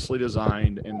and nicely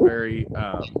designed, and very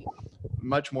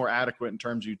much more adequate in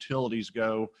terms of utilities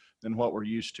go than what we're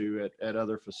used to at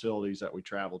other facilities that we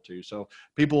travel to. So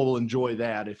people will enjoy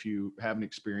that if you haven't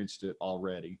experienced it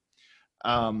already.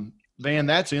 Van,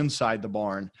 that's inside the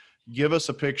barn. Give us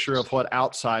a picture of what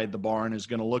outside the barn is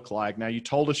going to look like. Now, you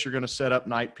told us you're going to set up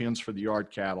night pens for the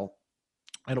yard cattle.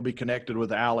 It'll be connected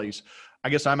with alleys. I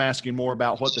guess I'm asking more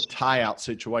about what the tie-out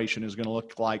situation is going to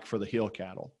look like for the hill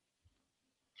cattle.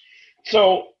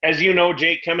 So, as you know,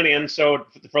 Jake, coming in, so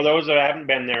for those that haven't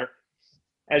been there,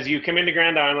 as you come into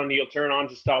Grand Island, you'll turn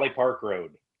onto Stolly Park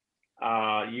Road.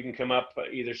 You can come up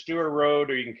either Stewart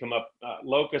Road or you can come up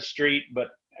Locust Street, but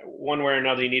one way or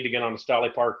another, you need to get on the Stolly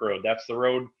Park Road. That's the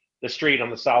road, the street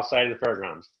on the south side of the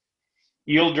fairgrounds.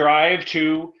 You'll drive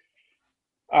to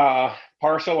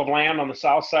parcel of land on the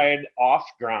south side off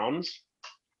grounds,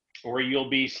 where you'll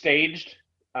be staged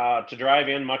to drive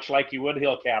in, much like you would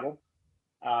hill cattle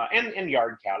and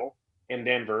yard cattle in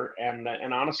Denver.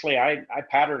 And honestly, I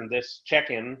patterned this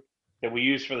check-in that we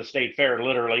use for the state fair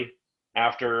literally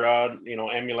after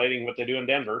emulating what they do in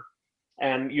Denver.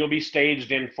 And you'll be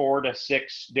staged in 4 to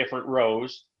 6 different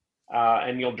rows,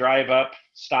 and you'll drive up,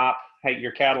 stop.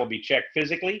 Your cattle will be checked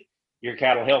physically. Your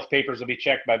cattle health papers will be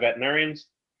checked by veterinarians.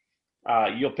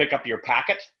 You'll pick up your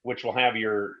packet, which will have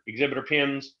your exhibitor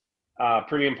pins,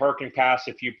 premium parking pass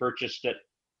if you purchased it,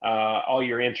 all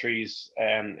your entries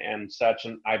and such,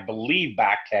 and I believe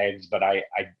back tags, but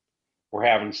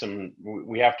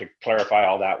we have to clarify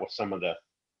all that with some of the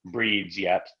breeds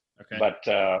yet. Okay.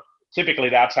 But typically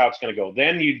that's how it's going to go.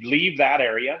 Then you'd leave that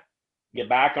area, get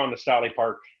back onto Stolly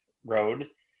Park Road,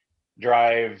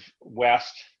 drive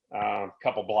west a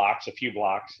few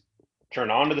blocks, turn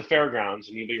onto the fairgrounds,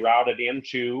 and you'll be routed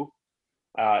into,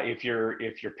 if you're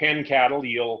pen cattle,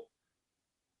 you'll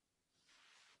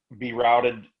be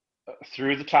routed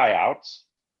through the tie-outs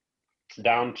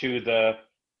down to the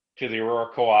Aurora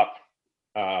Co-op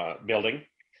building.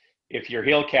 If you're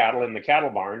hill cattle in the cattle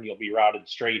barn, you'll be routed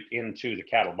straight into the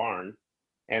cattle barn.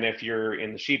 And if you're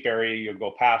in the sheep area, you'll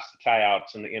go past the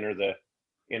tie-outs and enter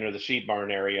the sheep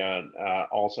barn area,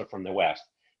 also from the west.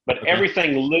 But okay.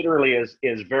 Everything literally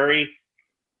is very,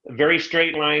 very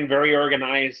straight line, very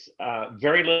organized,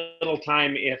 very little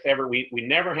time, if ever. We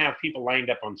never have people lined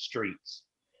up on streets.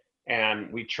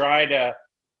 And we try to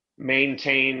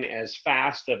maintain as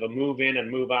fast of a move in and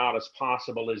move out as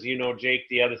possible. As you know, Jake,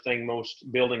 the other thing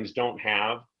most buildings don't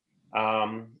have,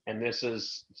 and this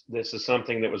is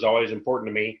something that was always important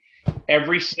to me,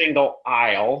 every single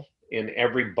aisle in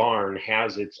every barn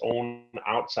has its own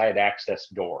outside access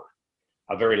door,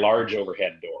 a very large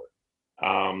overhead door.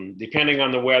 Depending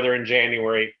on the weather in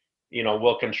January,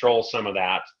 we'll control some of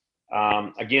that.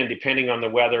 Again, depending on the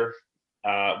weather,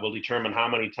 will determine how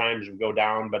many times we go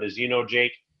down. But as you know,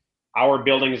 Jake, our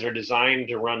buildings are designed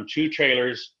to run 2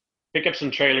 trailers, pickups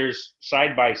and trailers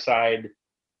side by side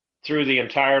through the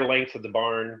entire length of the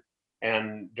barn.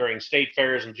 And during state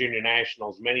fairs and junior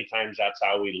nationals, many times that's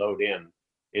how we load in,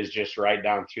 is just right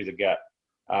down through the gut.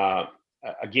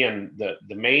 Again,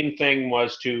 the main thing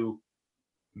was to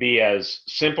be as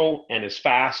simple and as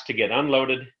fast to get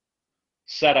unloaded,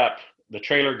 set up, the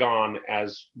trailer gone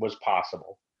as was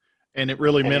possible. And it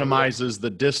really minimizes the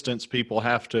distance people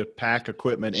have to pack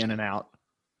equipment in and out.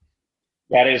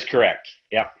 That is correct.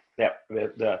 Yep.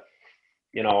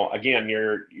 Again,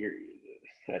 you're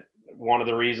one of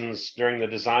the reasons during the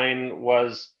design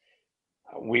was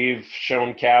we've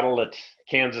shown cattle at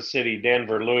Kansas City,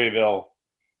 Denver, Louisville,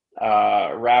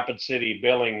 Rapid City,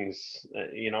 Billings,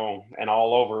 and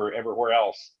all over everywhere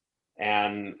else.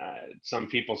 And some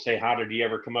people say, how did you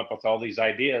ever come up with all these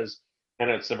ideas? And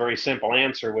it's a very simple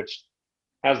answer, which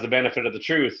has the benefit of the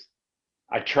truth.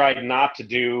 I tried not to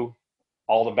do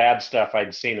all the bad stuff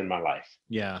I'd seen in my life.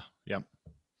 Yeah. Yep.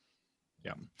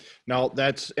 Yeah. No,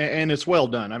 and it's well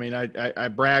done. I mean, I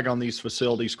brag on these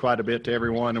facilities quite a bit to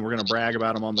everyone, and we're going to brag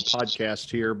about them on the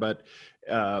podcast here. But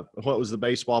what was the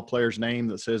baseball player's name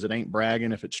that says it ain't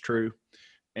bragging if it's true?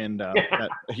 And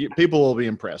people will be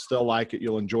impressed. They'll like it.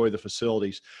 You'll enjoy the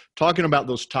facilities. Talking about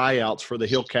those tie-outs for the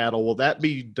hill cattle, will that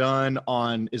be done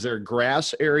on, is there a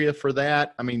grass area for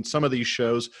that? I mean, some of these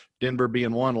shows, Denver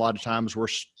being one, a lot of times we're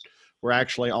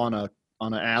actually on an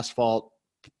asphalt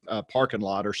parking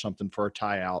lot or something for a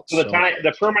tie-out. So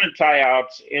the permanent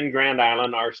tie-outs in Grand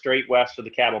Island are straight west of the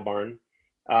cattle barn.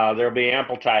 There'll be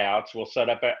ample tie-outs. We'll set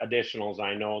up additionals.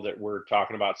 I know that we're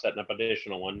talking about setting up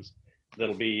additional ones.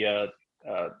 That'll be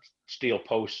steel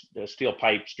posts, steel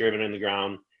pipes driven in the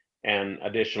ground, and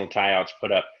additional tie-outs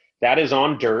put up. That is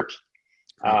on dirt.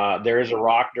 There is a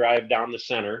rock drive down the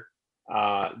center.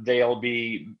 They'll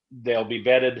be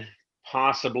bedded.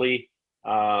 Possibly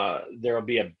there will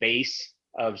be a base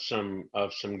of some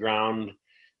ground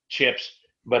chips,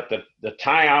 but the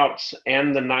tie-outs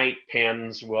and the night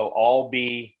pens will all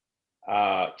be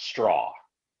straw.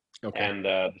 Okay. And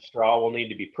the straw will need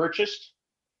to be purchased.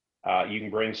 You can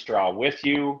bring straw with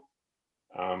you.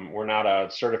 We're not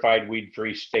a certified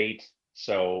weed-free state,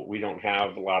 so we don't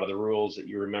have a lot of the rules that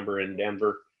you remember in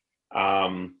Denver.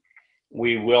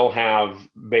 We will have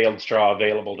baled straw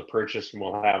available to purchase, and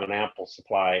we'll have an ample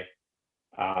supply.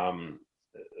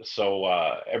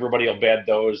 So everybody will bed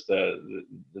those. The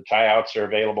tie-outs are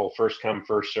available, first come,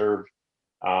 first serve.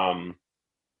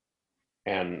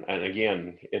 And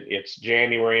again, it's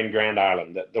January in Grand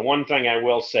Island. The one thing I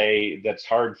will say that's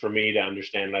hard for me to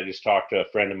understand, I just talked to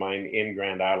a friend of mine in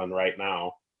Grand Island right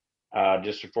now,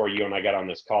 just before you and I got on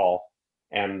this call,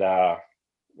 and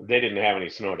they didn't have any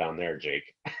snow down there, Jake.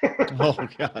 Oh,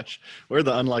 gosh. We're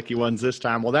the unlucky ones this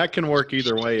time. Well, that can work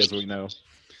either way, as we know.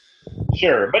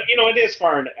 Sure. But, it is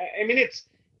far. I mean, it's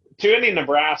to any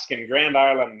Nebraskan, Grand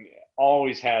Island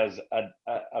always has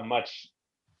a much,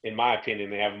 in my opinion,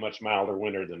 they have a much milder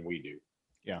winter than we do.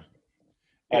 Yeah.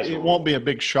 It won't be a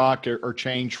big shock or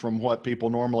change from what people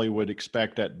normally would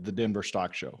expect at the Denver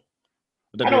Stock Show.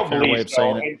 Would that I be a don't fair way believe of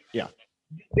saying so. it? Yeah,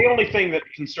 The only thing that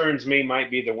concerns me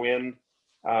might be the wind,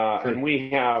 sure. and we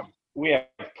have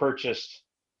purchased,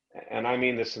 and I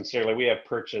mean this sincerely, we have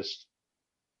purchased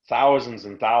thousands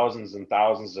and thousands and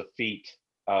thousands of feet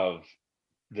of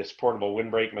this portable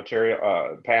windbreak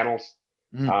material panels.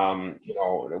 Mm.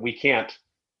 We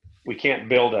can't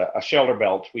build a shelter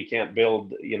belt. We can't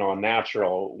build a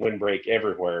natural windbreak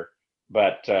everywhere,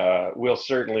 but we'll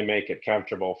certainly make it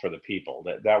comfortable for the people.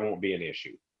 That won't be an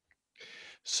issue.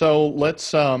 So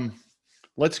let's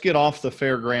get off the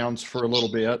fairgrounds for a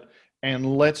little bit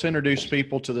and let's introduce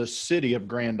people to the city of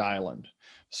Grand Island.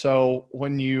 So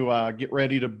when you get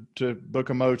ready to book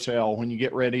a motel, when you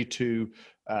get ready to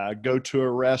go to a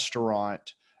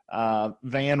restaurant,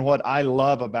 Van, what I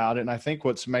love about it, and I think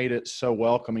what's made it so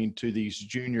welcoming to these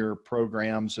junior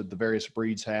programs that the various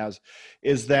breeds has,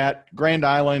 is that Grand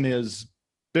Island is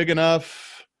big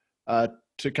enough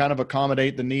to kind of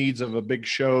accommodate the needs of a big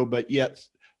show, but yet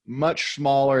much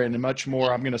smaller and a much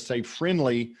more, I'm going to say,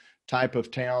 friendly type of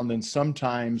town than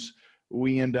sometimes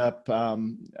we end up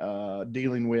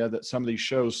dealing with at some of these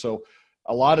shows. So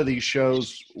a lot of these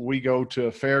shows, we go to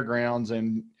fairgrounds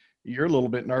and you're a little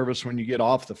bit nervous when you get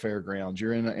off the fairgrounds.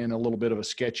 You're in a little bit of a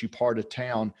sketchy part of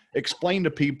town. Explain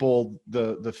to people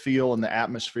the feel and the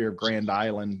atmosphere of Grand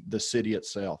Island, the city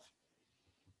itself.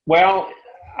 Well,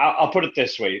 I'll put it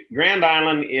this way: Grand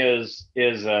Island is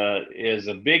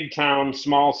a big town,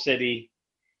 small city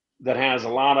that has a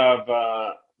lot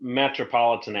of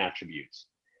metropolitan attributes.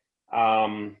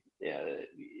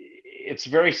 It's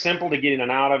very simple to get in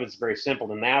and out of. It's very simple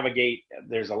to navigate.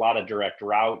 There's a lot of direct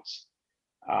routes.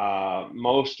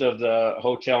 Most of the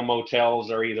hotel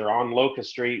motels are either on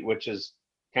Locust Street, which is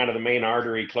kind of the main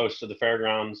artery close to the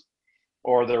fairgrounds,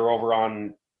 or they're over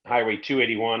on Highway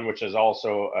 281, which is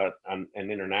also an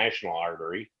international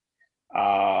artery.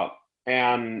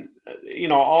 And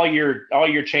all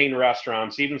your chain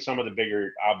restaurants, even some of the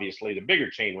bigger, obviously the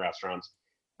bigger chain restaurants,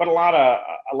 but a lot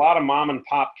of mom and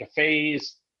pop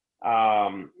cafes.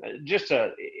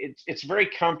 It's very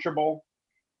comfortable.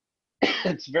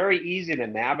 It's very easy to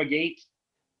navigate,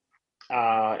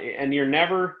 and you're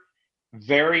never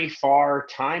very far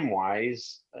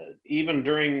time-wise, even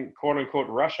during quote-unquote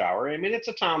rush hour. I mean, it's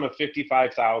a town of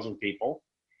 55,000 people,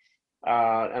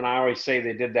 and I always say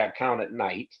they did that count at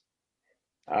night.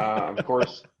 Of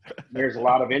course, there's a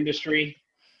lot of industry,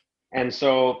 and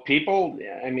so people,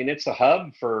 I mean, it's a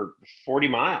hub for 40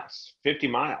 miles, 50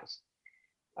 miles.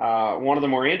 One of the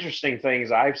more interesting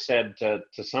things I've said to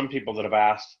some people that have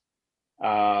asked,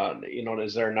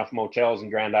 is there enough motels in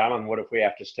Grand Island? What if we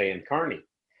have to stay in Kearney?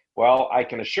 Well, I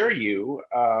can assure you,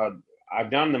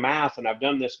 I've done the math and I've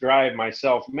done this drive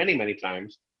myself many, many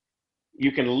times.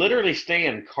 You can literally stay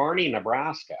in Kearney,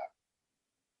 Nebraska,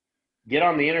 get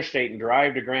on the interstate and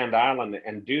drive to Grand Island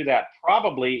and do that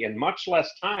probably in much less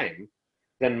time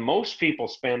than most people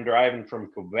spend driving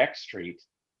from Quebec Street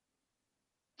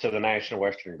to the National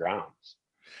Western Grounds.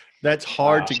 That's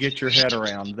hard to get your head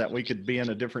around, that we could be in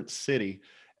a different city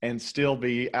and still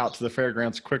be out to the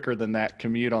fairgrounds quicker than that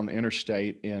commute on the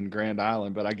interstate in Grand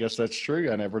Island. But I guess that's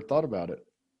true. I never thought about it.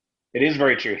 It is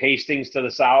very true. Hastings to the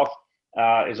south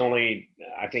is only,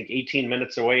 I think, 18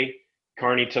 minutes away.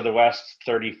 Kearney to the west,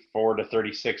 34 to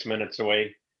 36 minutes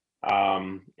away.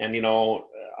 And,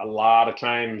 a lot of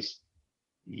times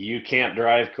you can't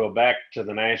drive Quebec to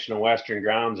the National Western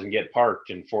Grounds and get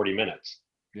parked in 40 minutes.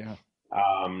 Yeah.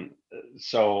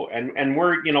 So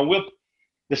we're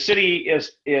the city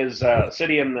is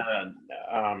city in the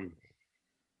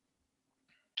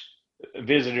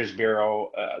Visitors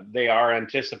Bureau. They are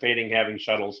anticipating having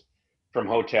shuttles from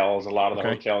hotels. A lot of the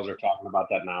hotels are talking about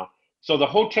that now. So the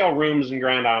hotel rooms in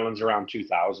Grand Island's around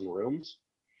 2,000 rooms.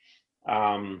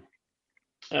 And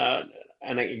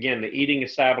again, the eating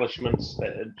establishments,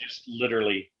 just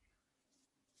literally,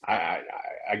 I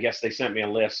guess they sent me a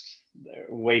list,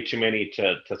 way too many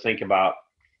to think about.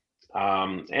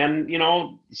 And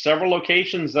several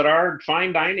locations that are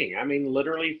fine dining. I mean,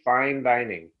 literally fine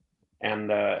dining,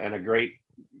 and a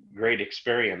great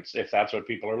experience if that's what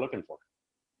people are looking for.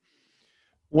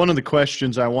 One of the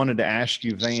questions I wanted to ask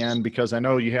you, Van, because I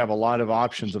know you have a lot of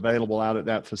options available out at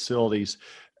that facilities.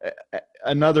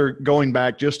 Another, going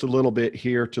back just a little bit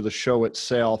here to the show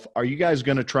itself, are you guys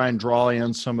going to try and draw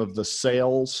in some of the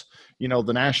sales?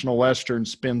 The National Western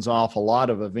spins off a lot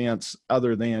of events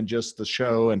other than just the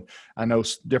show, and I know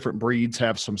different breeds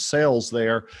have some sales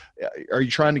there. Are you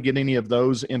trying to get any of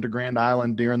those into Grand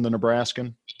Island during the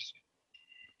Nebraskan?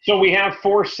 So we have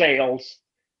 4 sales.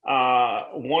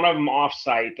 One of them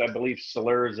off-site. I believe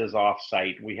Slurs is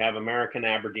off-site. We have American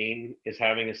Aberdeen is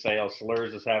having a sale.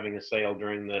 Slurs is having a sale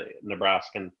during the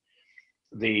Nebraskan.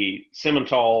 the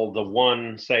Simmental, the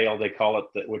one sale they call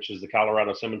it, which is the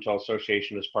Colorado Simmental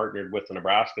Association, is partnered with the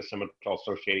Nebraska Simmental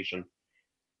Association,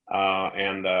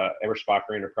 and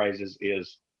Eberspacher Enterprises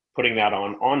is putting that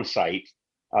on site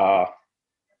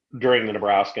during the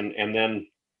Nebraskan, and then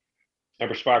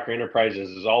Eberspacher Enterprises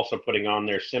is also putting on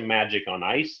their Sim Magic on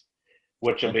Ice,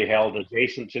 which will be held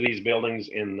adjacent to these buildings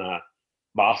in the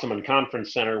Bosselman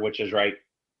Conference Center, which is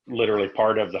literally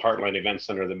part of the Heartland Event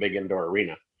Center, the big indoor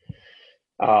arena.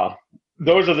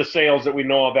 Those are the sales that we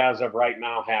know of as of right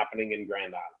now happening in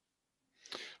Grand Island.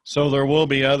 So there will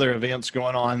be other events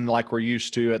going on like we're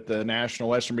used to at the National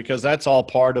Western, because that's all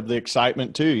part of the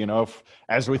excitement too.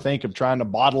 As we think of trying to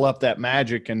bottle up that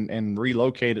magic and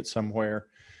relocate it somewhere,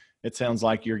 it sounds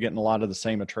like you're getting a lot of the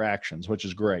same attractions, which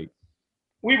is great.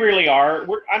 We really are.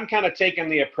 I'm kind of taking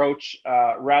the approach,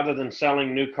 rather than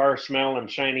selling new car smell and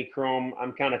shiny chrome,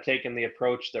 I'm kind of taking the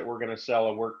approach that we're going to sell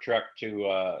a work truck to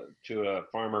a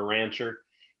farmer rancher.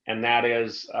 And that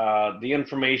is the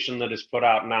information that is put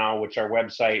out now, which our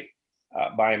website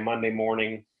by Monday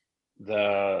morning,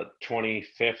 the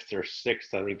 25th or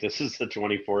 6th, I think this is the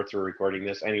 24th we're recording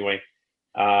this. Anyway,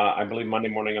 I believe Monday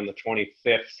morning on the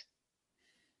 25th,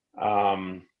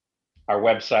 our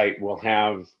website will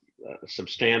have a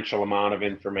substantial amount of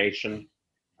information,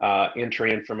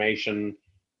 entry information,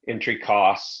 entry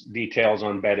costs, details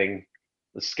on betting.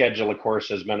 The schedule, of course,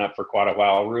 has been up for quite a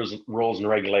while. Rules and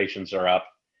regulations are up.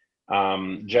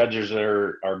 Judges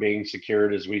are being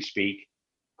secured as we speak.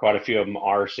 Quite a few of them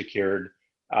are secured.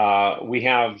 We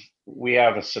have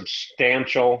a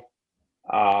substantial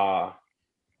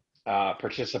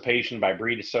participation by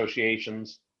breed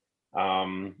associations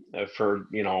for,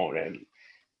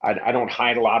 I don't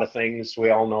hide a lot of things. We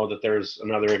all know that there's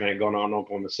another event going on in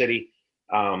Oklahoma City.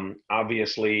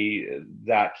 Obviously,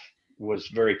 that was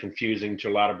very confusing to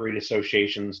a lot of breed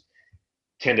associations,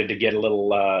 tended to get a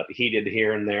little heated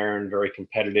here and there and very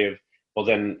competitive. Well,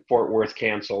 then Fort Worth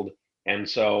canceled. And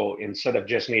so instead of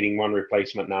just needing one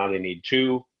replacement, now they need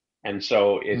two. And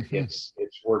so it's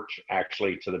worked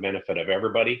actually to the benefit of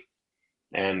everybody.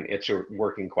 And it's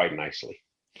working quite nicely.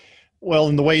 Well,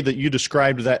 in the way that you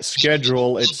described that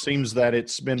schedule, it seems that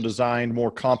it's been designed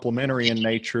more complementary in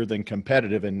nature than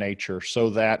competitive in nature, so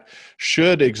that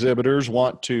should exhibitors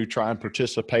want to try and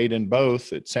participate in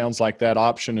both, it sounds like that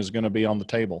option is going to be on the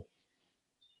table.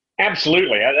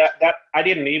 Absolutely. I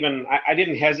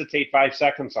didn't hesitate 5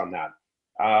 seconds on that.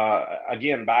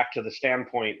 Again, back to the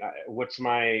standpoint, what's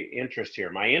my interest here?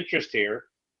 My interest here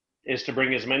is to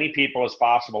bring as many people as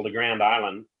possible to Grand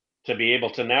Island, to be able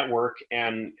to network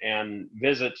and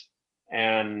visit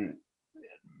and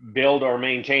build or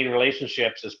maintain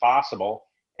relationships as possible,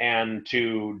 and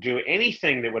to do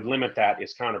anything that would limit that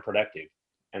is counterproductive.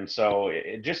 And so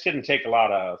it just didn't take a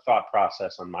lot of thought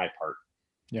process on my part.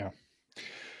 Yeah.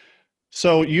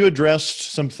 So you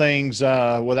addressed some things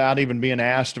without even being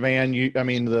asked, Van.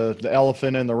 The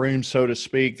elephant in the room, so to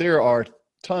speak. There are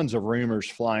tons of rumors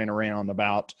flying around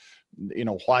about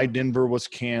why Denver was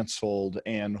canceled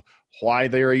and why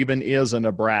there even is a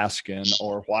Nebraskan,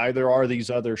 or why there are these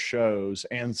other shows.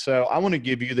 And so I want to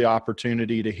give you the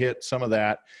opportunity to hit some of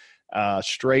that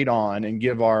straight on and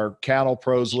give our Cattle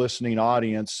Pros listening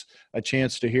audience a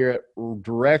chance to hear it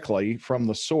directly from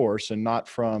the source and not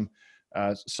from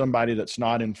somebody that's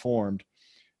not informed.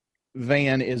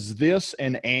 Van, is this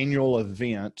an annual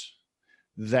event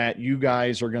that you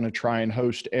guys are going to try and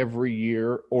host every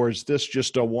year, or is this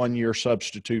just a one-year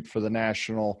substitute for the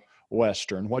National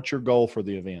Western? What's your goal for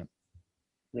the event?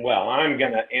 Well, I'm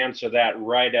going to answer that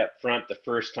right up front the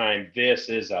first time. This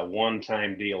is a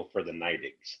one-time deal for the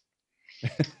Nightigs.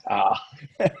 I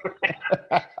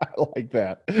like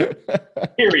that.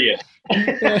 Period.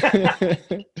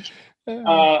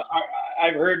 I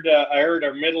heard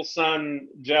our middle son,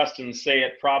 Justin, say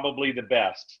it probably the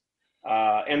best.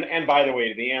 And by the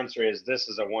way, the answer is this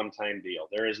is a one-time deal.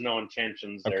 There is no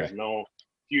intentions. Okay. There's no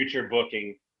future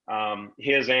booking.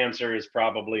 His answer is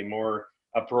probably more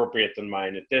appropriate than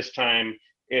mine. At this time,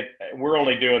 we're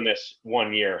only doing this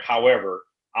 1 year. However,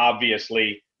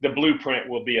 obviously, the blueprint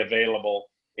will be available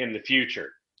in the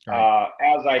future. Right.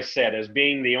 As I said, as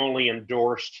being the only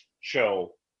endorsed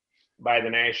show by the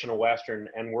National Western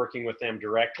and working with them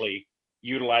directly,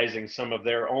 utilizing some of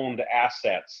their owned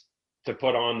assets to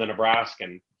put on the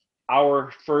Nebraskan,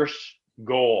 our first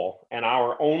goal and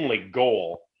our only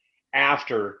goal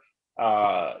after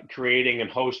creating and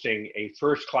hosting a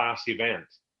first-class event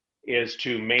is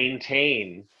to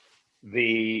maintain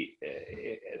the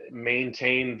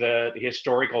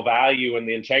historical value and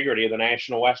the integrity of the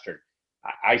National Western.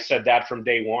 I said that from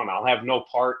day one. I'll have no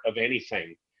part of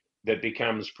anything that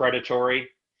becomes predatory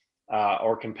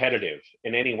or competitive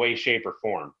in any way, shape, or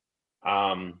form.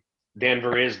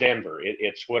 Denver is Denver.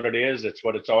 It's what it is. It's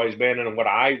what it's always been, and what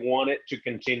I want it to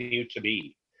continue to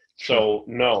be. Sure. So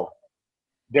no,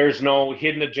 there's no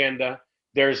hidden agenda.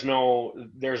 There's no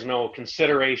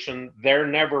consideration. There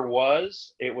never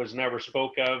was. It was never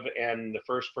spoke of, and the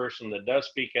first person that does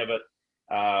speak of it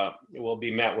will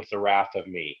be met with the wrath of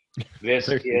me. This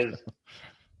is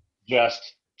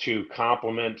just to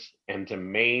complement and to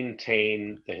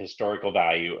maintain the historical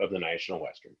value of the National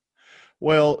Western.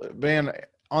 Well, Van,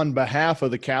 on behalf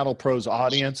of the Cattle Pros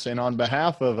audience and on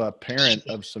behalf of a parent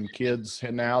of some kids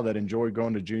now that enjoy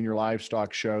going to junior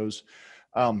livestock shows,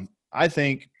 I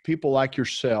think people like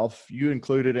yourself, you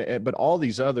included, but all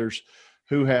these others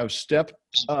who have stepped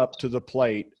up to the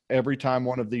plate every time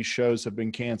one of these shows have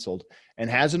been canceled. And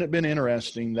hasn't it been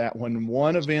interesting that when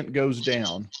one event goes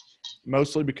down,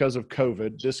 mostly because of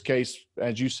COVID, this case,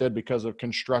 as you said, because of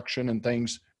construction and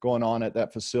things going on at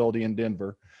that facility in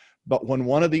Denver, but when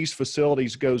one of these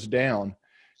facilities goes down,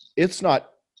 it's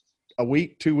not a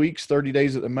week, 2 weeks, 30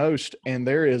 days at the most, and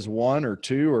there is 1 or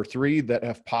 2 or 3 that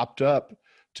have popped up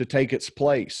to take its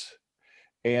place.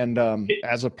 And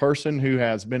as a person who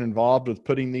has been involved with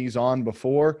putting these on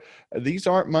before, these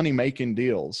aren't money-making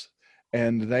deals,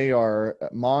 and they are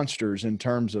monsters in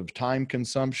terms of time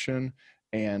consumption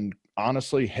and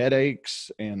honestly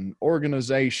headaches and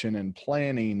organization and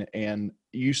planning. And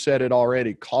you said it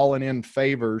already, calling in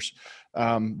favors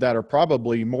that are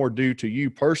probably more due to you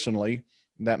personally,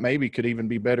 that maybe could even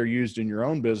be better used in your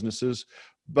own businesses.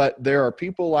 But there are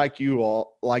people like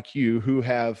you who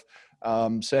have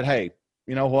said, hey,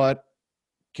 you know what?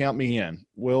 Count me in.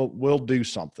 We'll do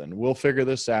something. We'll figure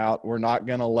this out. We're not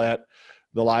going to let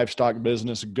the livestock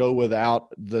business go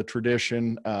without the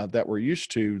tradition that we're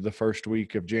used to the first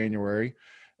week of January.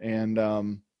 And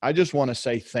I just want to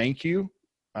say thank you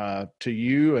to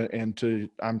you and to,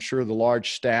 I'm sure, the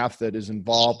large staff that is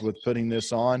involved with putting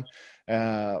this on,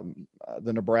 the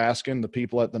Nebraskan, the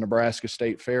people at the Nebraska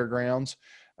State Fairgrounds,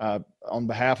 on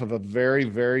behalf of a very,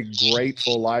 very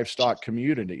grateful livestock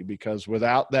community, because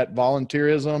without that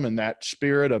volunteerism and that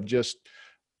spirit of just,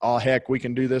 oh, heck, we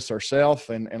can do this ourselves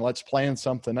and let's plan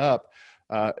something up,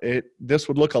 this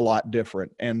would look a lot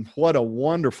different. And what a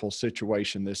wonderful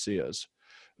situation this is,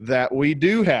 that we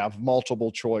do have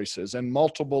multiple choices and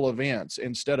multiple events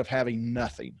instead of having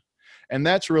nothing. And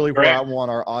that's really where I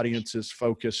want our audience's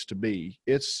focus to be.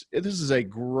 This is a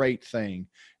great thing.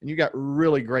 And you got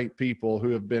really great people who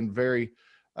have been very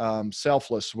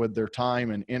selfless with their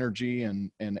time and energy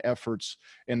and efforts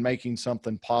in making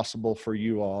something possible for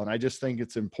you all. And I just think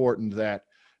it's important that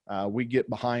we get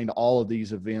behind all of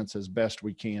these events as best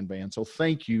we can, Van. So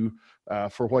thank you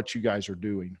for what you guys are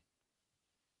doing.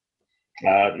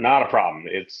 Not a problem.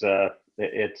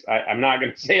 I'm not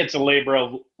going to say it's a labor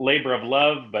of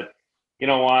love, but you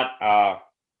know what?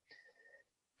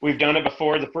 We've done it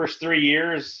before. The first 3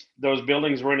 years, those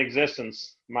buildings were in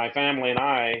existence. My family and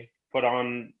I put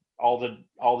on all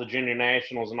the junior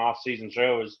nationals and off-season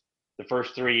shows. The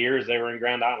first 3 years, they were in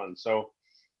Grand Island. So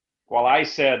while I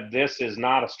said this is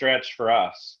not a stretch for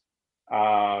us,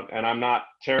 and I'm not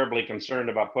terribly concerned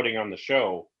about putting on the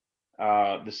show,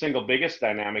 the single biggest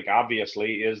dynamic,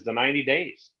 obviously, is the 90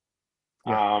 days.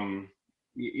 Yeah.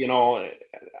 You know,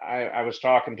 I was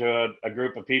talking to a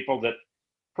group of people that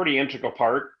pretty integral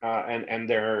part, and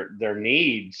their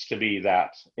needs to be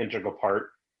that integral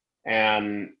part.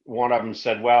 And one of them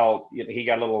said, well, he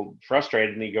got a little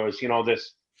frustrated, and he goes, you know,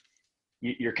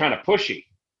 you're kind of pushy.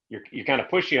 You're kind of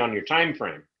pushy on your time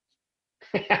frame.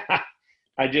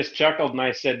 I just chuckled and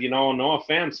I said, you know, no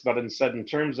offense, but instead, in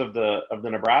terms of the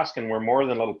Nebraskan, we're more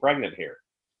than a little pregnant here.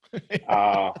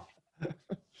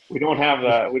 We don't have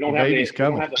the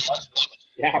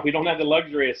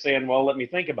luxury of saying, well, let me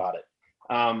think about it.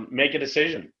 Make a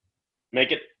decision,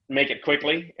 make it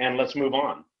quickly, and let's move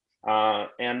on.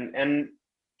 And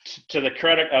to the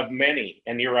credit of many,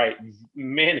 and you're right,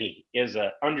 many is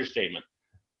an understatement,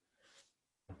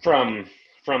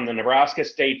 from the Nebraska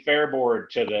State Fair Board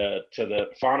to the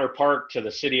Fauner Park, to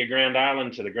the City of Grand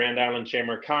Island, to the Grand Island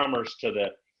Chamber of Commerce, to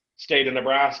the State of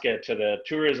Nebraska, to the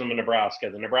Tourism of Nebraska,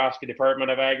 the Nebraska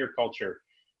Department of Agriculture.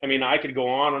 I mean, I could go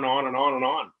on and on and on and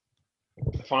on.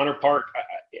 The Fauner Park,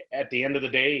 at the end of the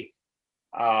day,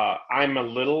 I'm a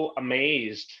little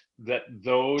amazed that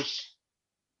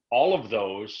all of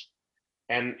those,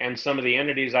 and some of the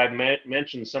entities I've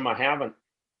mentioned, some I haven't,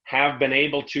 have been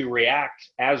able to react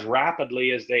as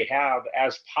rapidly as they have,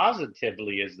 as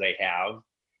positively as they have,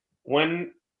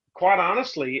 when, quite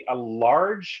honestly, a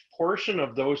large portion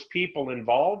of those people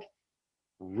involved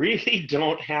really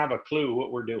don't have a clue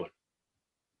what we're doing.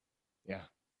 Yeah.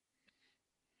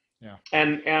 Yeah.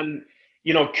 And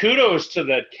kudos to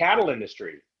the cattle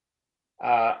industry,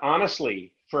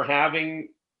 honestly, for having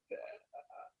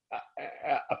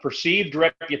a perceived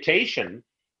reputation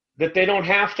that they don't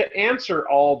have to answer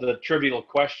all the trivial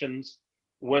questions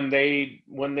when they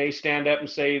stand up and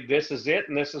say, this is it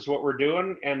and this is what we're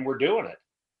doing and we're doing it.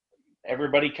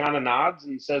 Everybody kind of nods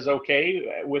and says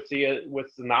okay, with the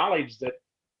knowledge that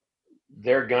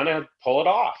they're gonna pull it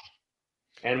off,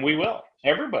 and we will.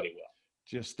 Everybody will.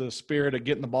 Just the spirit of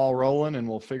getting the ball rolling, and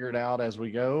we'll figure it out as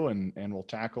we go, and we'll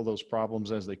tackle those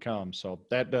problems as they come. So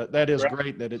that is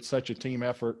great that it's such a team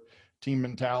effort, team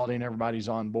mentality, and everybody's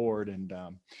on board. And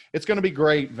it's going to be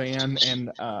great, Van.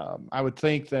 And I would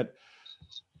think that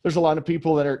there's a lot of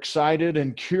people that are excited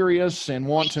and curious and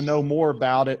want to know more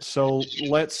about it. So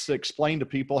let's explain to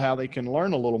people how they can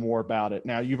learn a little more about it.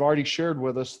 Now, you've already shared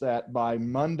with us that by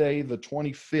Monday, the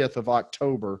 25th of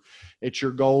October, it's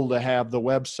your goal to have the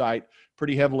website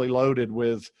pretty heavily loaded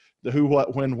with the who,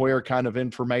 what, when, where kind of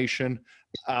information.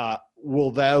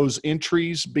 Will those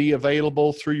entries be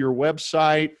available through your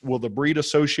website? Will the breed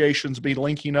associations be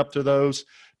linking up to those?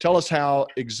 Tell us how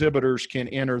exhibitors can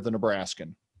enter the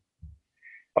Nebraskan.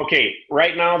 Okay,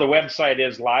 right now the website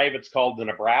is live. It's called the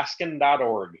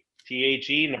Nebraskan.org.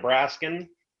 Nebraskan.org.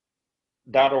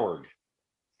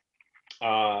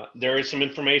 There is some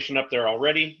information up there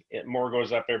already. More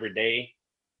goes up every day,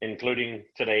 including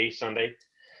today, Sunday.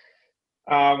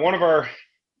 One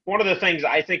of the things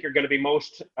I think are going to be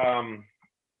most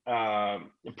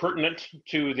pertinent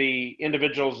to the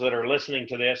individuals that are listening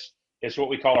to this is what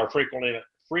we call our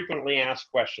frequently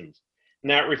asked questions. And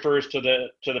that refers to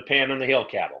the pen and the hill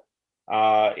cattle.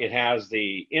 It has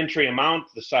the entry amount,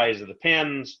 the size of the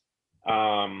pens,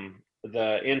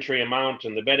 the entry amount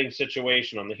and the bedding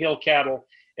situation on the hill cattle.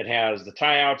 It has the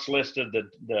tie-outs listed,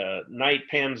 the night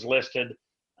pens listed,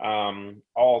 a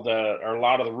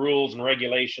lot of the rules and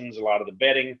regulations, a lot of the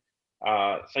bedding,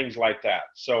 things like that.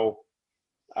 So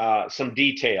some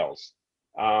details.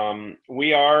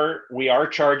 We are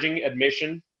charging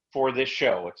admission for this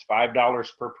show. It's $5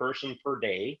 per person per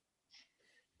day.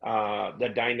 The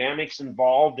dynamics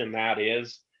involved in that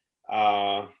is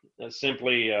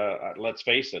simply, let's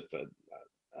face it,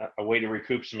 a way to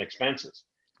recoup some expenses.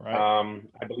 Right.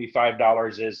 I believe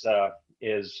 $5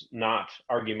 is not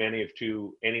argumentative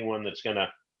to anyone that's going to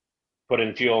put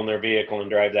in fuel in their vehicle and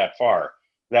drive that far.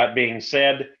 That being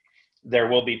said, there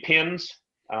will be pins.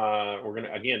 We're going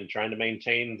to, again, trying to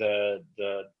maintain the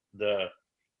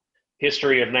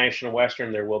history of National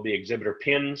Western. There will be exhibitor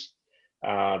pins.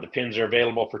 The pins are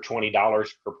available for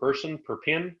 $20 per person per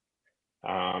pin.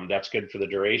 That's good for the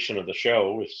duration of the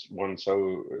show if one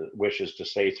so wishes to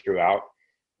stay throughout.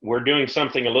 We're doing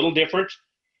something a little different.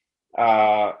 We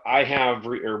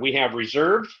have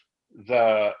reserved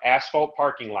the asphalt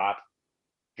parking lot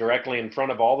directly in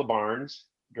front of all the barns,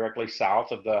 directly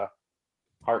south of the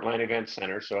Heartline Event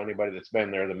Center. So anybody that's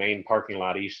been there, the main parking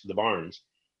lot east of the barns,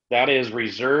 that is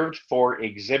reserved for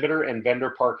exhibitor and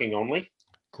vendor parking only.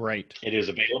 Great. It is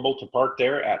available to park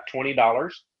there at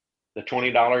 $20. The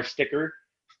 $20 sticker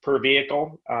per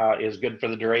vehicle is good for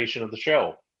the duration of the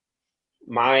show.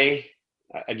 I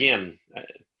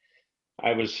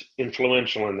was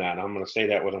influential in that. I'm going to say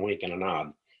that with a wink and a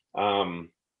nod.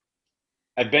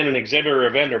 I've been an exhibitor or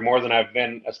a vendor more than I've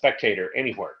been a spectator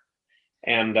anywhere.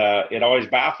 And it always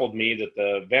baffled me that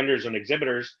the vendors and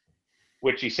exhibitors,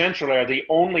 which essentially are the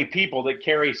only people that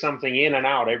carry something in and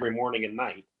out every morning and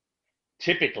night,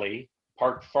 typically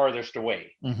park farthest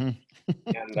away. Mm-hmm.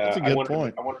 And that's a good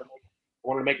point. I wanted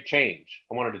to make a change.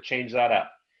 I wanted to change that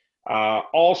up.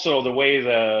 Also, the way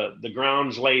the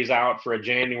grounds lays out for a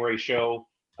January show,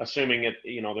 assuming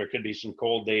there could be some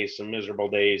cold days, some miserable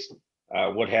days,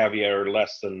 what have you, or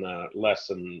less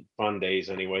than fun days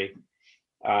anyway.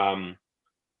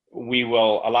 We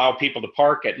will allow people to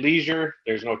park at leisure.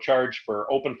 There's no charge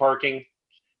for open parking.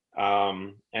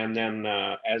 And then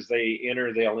as they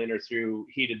enter, they'll enter through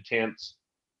heated tents.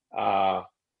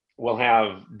 We'll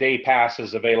have day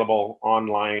passes available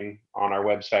online on our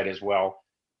website as well.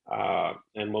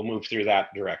 And we'll move through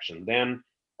that direction. Then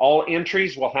all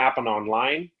entries will happen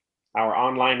online. Our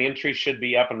online entry should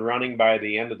be up and running by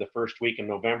the end of the first week in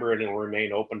November, and it will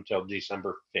remain open till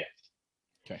December 5th.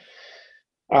 Okay.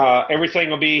 Everything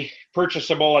will be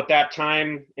purchasable at that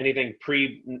time. Anything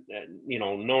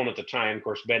known at the time. Of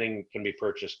course, bedding can be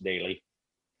purchased daily,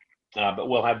 but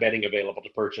we'll have bedding available to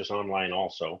purchase online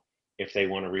also if they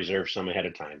want to reserve some ahead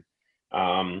of time.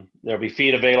 There'll be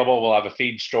feed available. We'll have a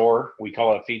feed store. We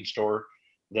call it a feed store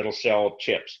that'll sell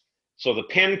chips. So the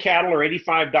pen cattle are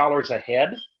 $85 a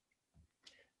head.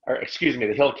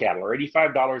 The hill cattle are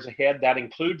 $85 a head. That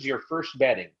includes your first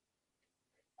bedding.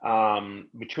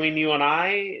 Between you and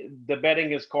I, the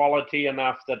bedding is quality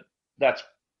enough that that's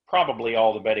probably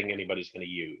all the bedding anybody's going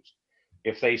to use.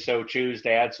 If they so choose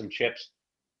to add some chips,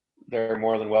 they're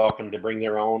more than welcome to bring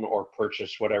their own or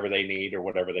purchase whatever they need or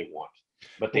whatever they want.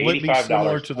 But the Will it be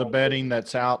similar $85 to the bedding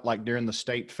that's out like during the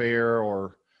state fair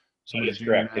or some of the is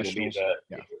junior correct. It'll be nationals?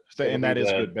 the Yeah, and that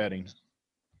is good bedding.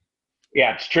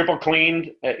 Yeah, it's triple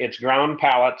cleaned. It's ground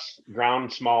pallets,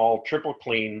 ground small, triple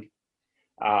cleaned.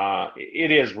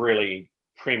 It is really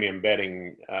premium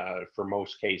bedding for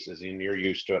most cases, and you're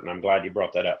used to it. And I'm glad you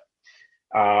brought that up.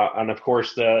 And of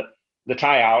course, the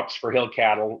tie outs for hill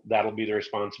cattle, that'll be the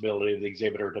responsibility of the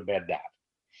exhibitor to bed that.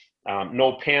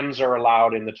 No pens are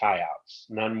allowed in the tie outs.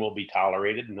 None will be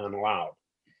tolerated. None allowed.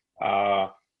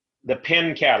 The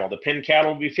pen cattle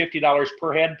will be $50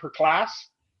 per head per class.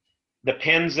 The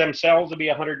pens themselves will be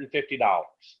 $150.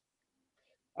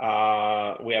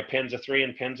 We have pens of 3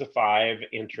 and pens of 5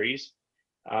 entries.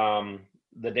 The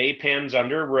day pens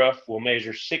under a roof will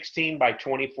measure 16 by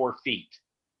 24 feet.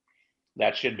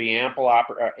 That should be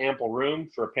ample room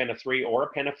for a pen of 3 or a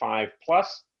pen of 5,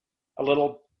 plus a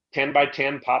little 10 by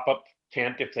 10 pop-up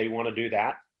tent if they want to do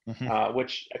that.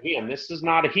 Which, again, this is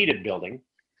not a heated building.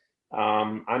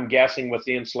 I'm guessing with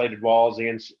the insulated walls,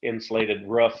 the insulated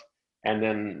roof, and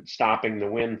then stopping the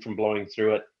wind from blowing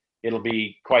through it, it'll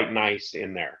be quite nice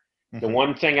in there. The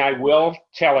one thing I will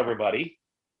tell everybody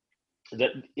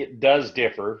that it does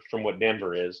differ from what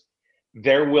Denver is,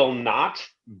 there will not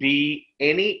be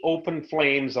any open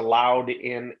flames allowed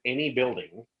in any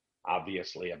building,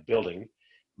 obviously a building,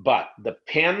 but the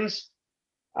pens,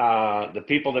 the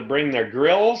people that bring their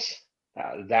grills,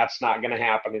 that's not going to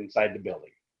happen inside the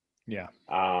building. Yeah.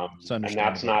 And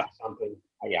that's not something,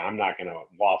 I'm not going to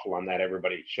waffle on that.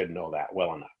 Everybody should know that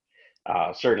well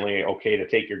enough. Certainly okay to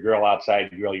take your grill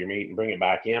outside, grill your meat and bring it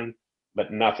back in,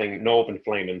 but no open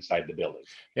flame inside the building.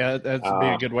 Yeah, that'd be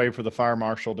a good way for the fire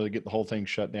marshal to get the whole thing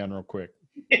shut down real quick.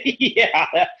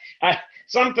 Yeah.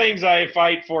 Some things I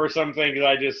fight for, some things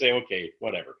I just say, okay,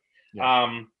 whatever.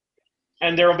 Yeah.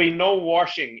 And there will be no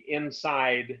washing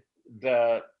inside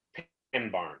the pen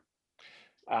barn.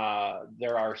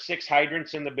 There are 6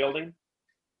 hydrants in the building,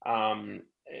 and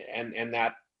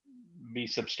that be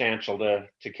substantial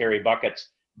to carry buckets,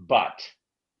 but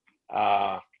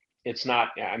it's not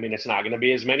going to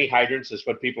be as many hydrants as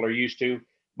what people are used to,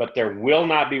 but there will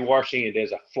not be washing. It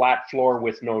is a flat floor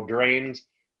with no drains.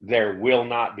 There will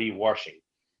not be washing.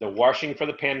 The washing for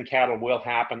the pen cattle will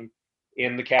happen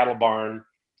in the cattle barn.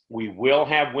 We will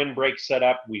have windbreaks set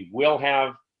up. We will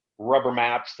have rubber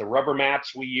mats. The rubber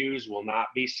mats we use will not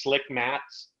be slick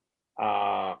mats.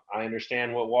 I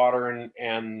understand what water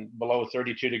and below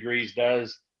 32 degrees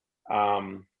does.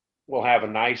 We'll have a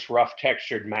nice rough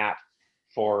textured mat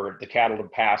for the cattle to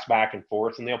pass back and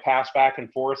forth, and they'll pass back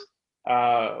and forth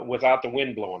without the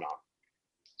wind blowing on.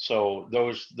 So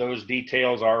those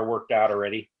details are worked out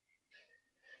already.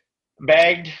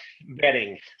 Bagged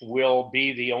bedding will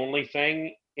be the only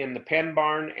thing in the pen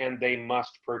barn, and they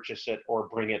must purchase it or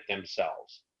bring it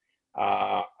themselves.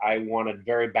 I wanted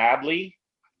very badly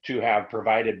to have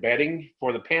provided bedding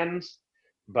for the pens,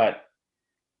 but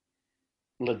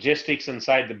logistics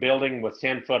inside the building with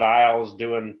 10-foot aisles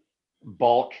doing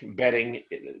bulk bedding,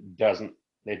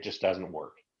 it just doesn't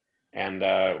work. And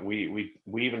we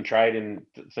even tried in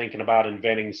thinking about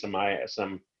inventing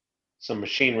some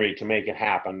machinery to make it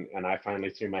happen. And I finally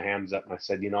threw my hands up and I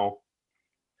said,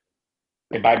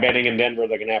 they buy bedding in Denver,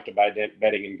 they're going to have to buy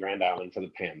bedding in Grand Island for the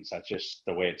pens. That's just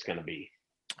the way it's going to be.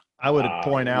 I would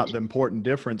point out the important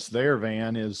difference there,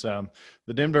 Van, is the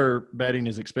Denver bedding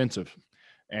is expensive.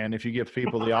 And if you give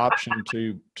people the option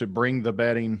to bring the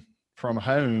bedding from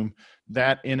home,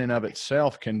 that in and of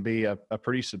itself can be a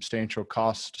pretty substantial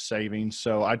cost savings.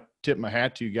 So I tip my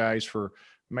hat to you guys for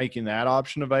making that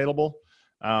option available.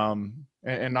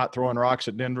 And not throwing rocks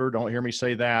at Denver. Don't hear me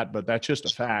say that, but that's just a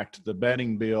fact. The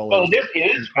bedding bill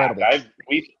is incredible.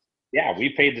 We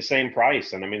paid the same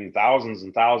price, and thousands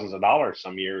and thousands of dollars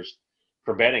some years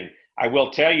for bedding. I will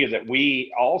tell you that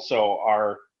we also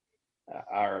are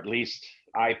at least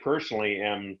I personally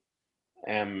am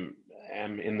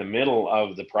in the middle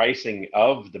of the pricing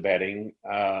of the bedding.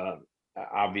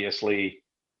 Obviously,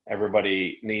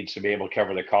 everybody needs to be able to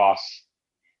cover the costs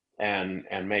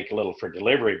and make a little for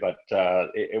delivery, but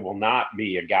it will not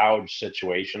be a gouge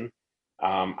situation.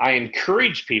 I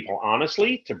encourage people,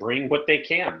 honestly, to bring what they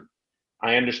can.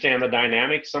 I understand the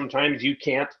dynamics. Sometimes you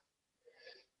can't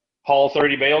haul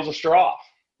 30 bales of straw,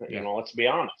 let's be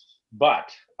honest.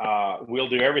 But we'll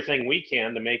do everything we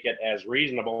can to make it as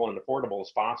reasonable and affordable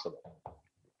as possible.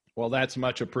 Well, that's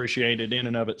much appreciated in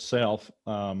and of itself.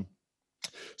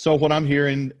 So what I'm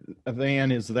hearing,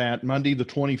 Van, is that Monday the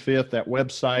 25th, that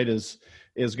website is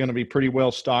going to be pretty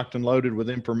well stocked and loaded with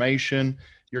information.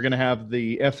 You're going to have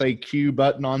the FAQ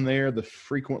button on there, the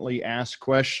frequently asked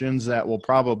questions that will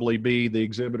probably be the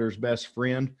exhibitor's best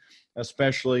friend,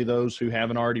 especially those who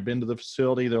haven't already been to the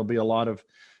facility. There'll be a lot of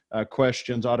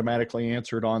questions automatically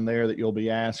answered on there that you'll be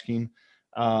asking.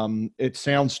 It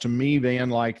sounds to me, Van,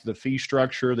 like the fee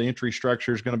structure, the entry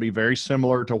structure is going to be very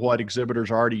similar to what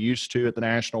exhibitors are already used to at the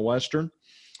National Western,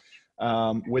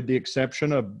 with the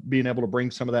exception of being able to bring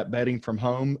some of that bedding from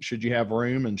home, should you have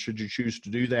room and should you choose to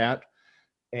do that.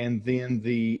 And then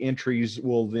the entries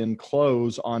will then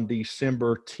close on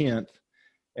December 10th.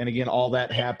 And again, all that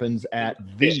happens at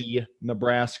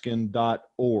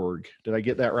thenebraskan.org. Did I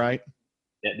get that right?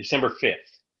 Yeah, December 5th.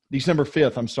 December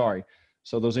 5th, I'm sorry.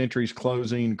 So those entries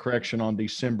closing, correction, on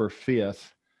December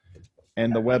 5th.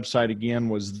 And the website again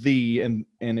was and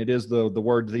it is the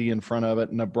word "the" in front of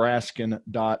it,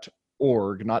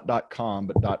 nebraskan.org, not .com,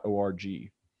 but .org.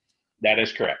 That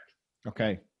is correct.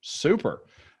 Okay, super.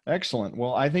 Excellent.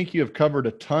 Well, I think you have covered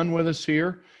a ton with us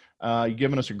here. You've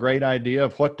given us a great idea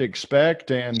of what to expect,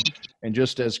 and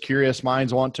just as curious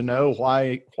minds want to know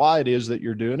why it is that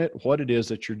you're doing it, what it is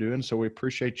that you're doing. So we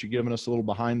appreciate you giving us a little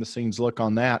behind the scenes look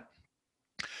on that.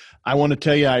 I want to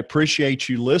tell you, I appreciate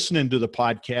you listening to the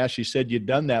podcast. You said you'd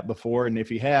done that before, and if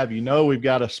you have, we've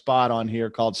got a spot on here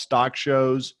called Stock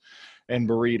Shows and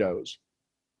Burritos.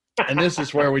 And this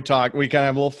is where we kind of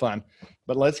have a little fun.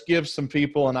 But let's give some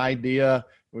people an idea.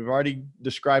 We've already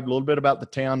described a little bit about the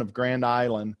town of Grand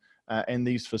Island and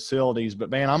these facilities. But,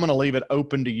 man, I'm going to leave it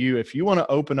open to you. If you want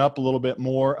to open up a little bit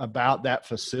more about that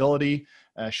facility,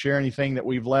 share anything that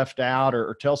we've left out,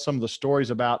 or tell some of the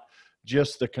stories about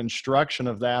just the construction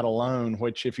of that alone,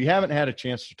 which if you haven't had a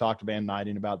chance to talk to Van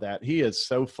Knighting about that, he is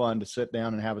so fun to sit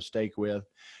down and have a steak with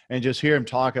and just hear him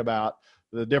talk about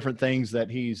the different things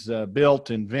that he's built,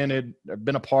 invented,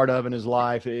 been a part of in his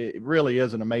life. It really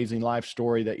is an amazing life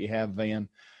story that you have, Van.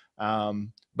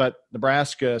 But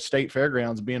Nebraska State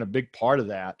Fairgrounds being a big part of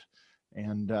that.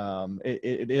 And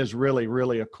it is really,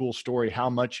 really a cool story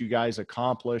how much you guys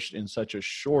accomplished in such a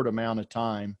short amount of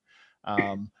time.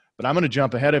 But I'm going to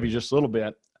jump ahead of you just a little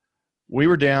bit. We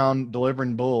were down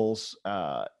delivering bulls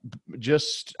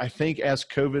just, I think, as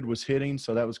COVID was hitting.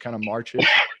 So that was kind of Marchish.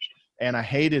 And I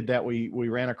hated that we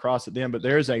ran across it then. But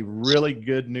there's a really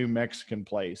good new Mexican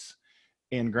place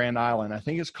in Grand Island. I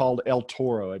think it's called El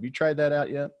Toro. Have you tried that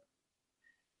out yet?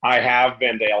 I have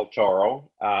been to El Toro.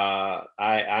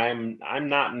 I'm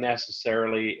not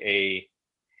necessarily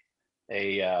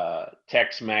a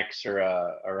Tex-Mex or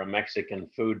a Mexican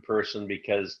food person,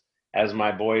 because, as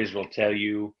my boys will tell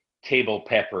you, table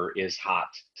pepper is hot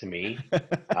to me.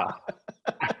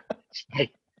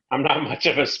 I'm not much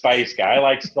of a spice guy. I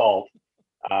like salt.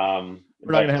 We're not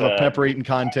going to have a pepper eating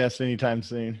contest anytime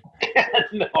soon.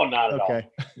 No, not at all.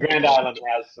 Grand Island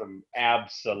has some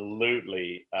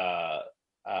absolutely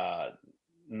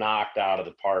knocked out of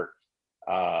the park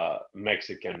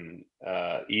Mexican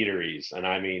eateries, and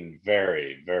I mean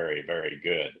very, very, very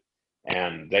good,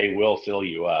 and they will fill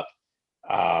you up.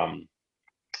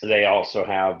 They also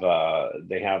have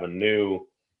a new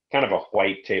kind of a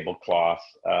white tablecloth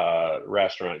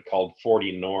restaurant called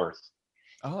 40 North.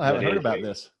 Oh, I haven't heard about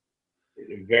this.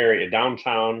 Very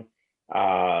downtown,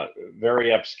 very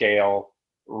upscale,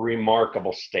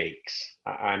 remarkable steaks.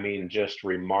 I mean, just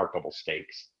remarkable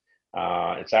steaks.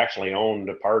 It's actually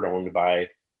part owned by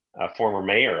a former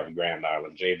mayor of Grand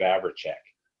Island, Jay Baberchek.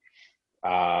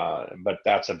 But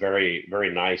that's a very,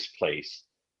 very nice place.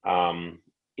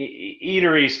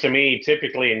 Eateries to me,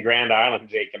 typically in Grand Island,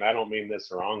 Jake, and I don't mean this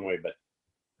the wrong way, but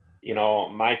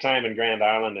my time in Grand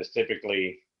Island is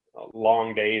typically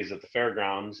long days at the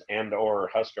fairgrounds and or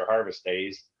Husker Harvest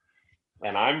days.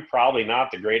 And I'm probably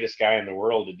not the greatest guy in the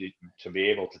world to be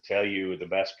able to tell you the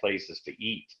best places to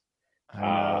eat.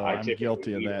 I'm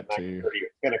guilty of that too.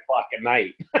 10 o'clock at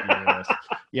night. Yes.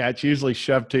 Yeah, it's usually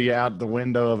shoved to you out the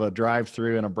window of a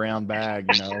drive-through in a brown bag,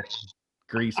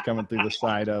 grease coming through the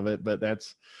side of it. But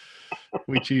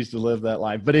we choose to live that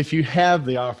life. But if you have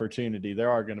the opportunity, there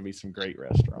are going to be some great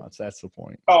restaurants. That's the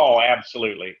point. Oh,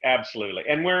 absolutely. Absolutely.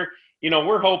 And we're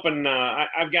hoping,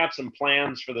 I've got some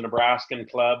plans for the Nebraskan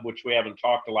Club, which we haven't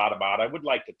talked a lot about. I would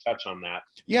like to touch on that.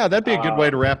 Yeah, that'd be a good way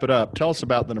to wrap it up. Tell us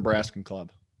about the Nebraskan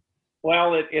Club.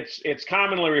 Well, it's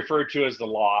commonly referred to as the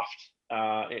Loft.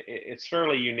 It's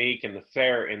fairly unique in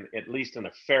at least in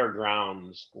the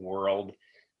fairgrounds world.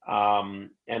 And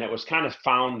it was kind of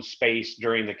found space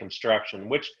during the construction,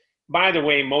 which, by the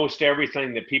way, most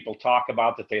everything that people talk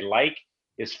about that they like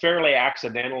is fairly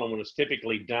accidental and was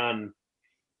typically done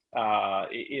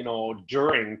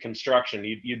during construction,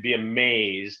 you'd be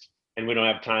amazed, and we don't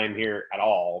have time here at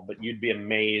all, but you'd be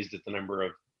amazed at the number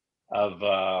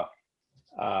of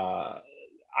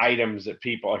items that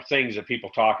people, or things that people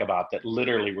talk about that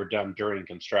literally were done during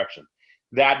construction.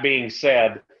 That being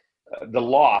said, the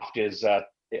loft is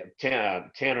 11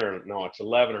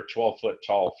 or 12 foot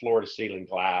tall floor to ceiling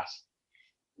glass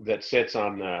that sits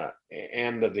on the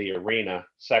end of the arena,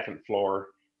 second floor,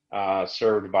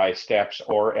 served by steps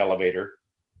or elevator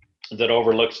that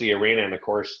overlooks the arena, and of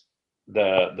course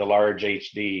the large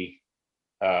HD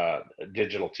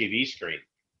digital TV screen.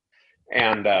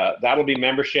 And that'll be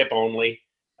membership only.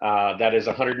 That is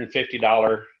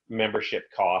 $150 membership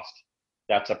cost.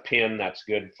 That's a pin that's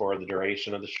good for the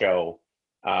duration of the show.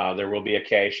 There will be a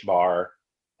cash bar,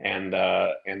 and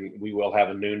we will have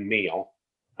a noon meal.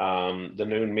 The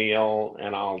noon meal,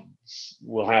 and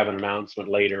we'll have an announcement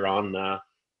later on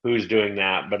who's doing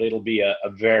that, but it'll be a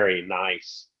very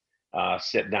nice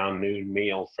sit-down noon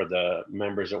meal for the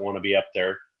members that want to be up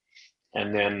there.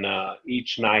 And then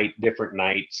each night, different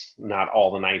nights, not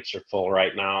all the nights are full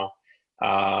right now,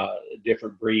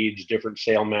 different breeds, different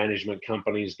sale management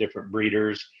companies, different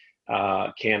breeders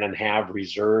can and have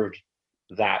reserved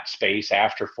that space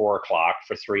after 4 o'clock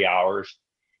for 3 hours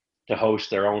to host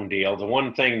their own deal. The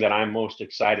one thing that I'm most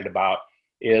excited about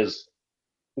is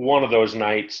one of those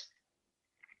nights,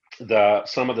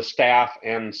 some of the staff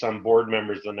and some board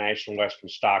members of the National Western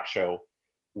Stock Show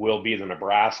will be the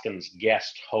Nebraskans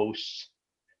guest hosts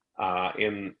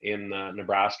in the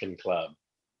Nebraskan Club,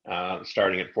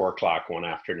 starting at 4 o'clock one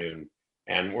afternoon.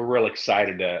 And we're real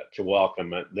excited to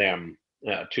welcome them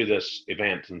to this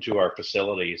event and to our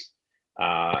facilities,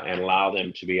 and allow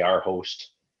them to be our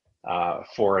host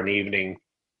for an evening,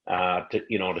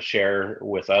 to share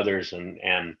with others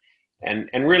and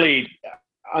really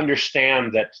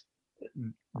understand that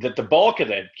the bulk of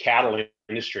the cattle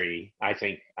industry, I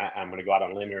think I'm going to go out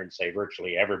on a limb here and say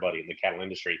virtually everybody in the cattle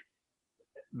industry,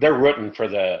 they're rooting for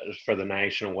the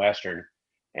National Western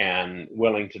and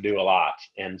willing to do a lot.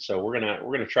 And so we're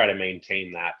gonna try to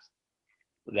maintain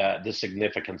the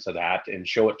significance of that and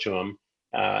show it to them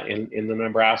in the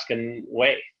Nebraskan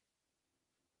way.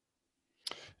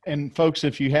 And folks,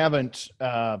 if you haven't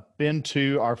been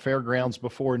to our fairgrounds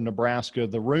before in Nebraska,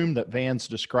 the room that Van's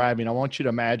describing, I want you to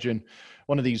imagine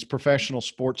one of these professional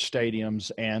sports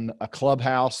stadiums and a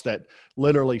clubhouse that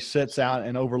literally sits out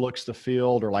and overlooks the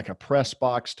field, or like a press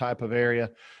box type of area.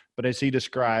 But as he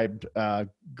described,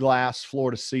 glass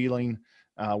floor to ceiling,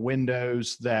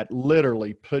 windows that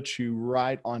literally put you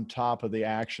right on top of the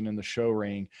action in the show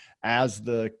ring as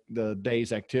the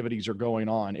day's activities are going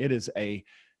on. It is a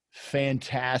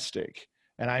fantastic,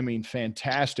 and I mean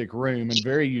fantastic room, and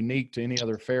very unique to any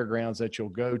other fairgrounds that you'll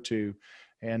go to.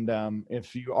 And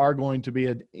if you are going to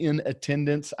be in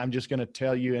attendance, I'm just going to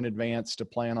tell you in advance to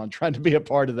plan on trying to be a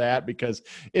part of that, because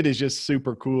it is just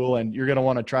super cool. And you're going to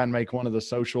want to try and make one of the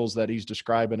socials that he's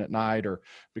describing at night, or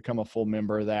become a full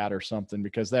member of that or something,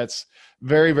 because that's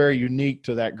very, very unique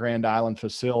to that Grand Island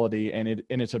facility. And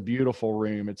it's a beautiful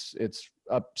room. It's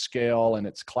upscale, and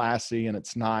it's classy, and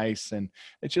it's nice. And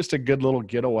it's just a good little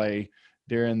getaway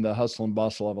during the hustle and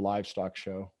bustle of a livestock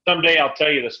show. Someday I'll tell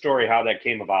you the story how that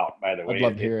came about, by the way. I'd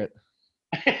love to hear it.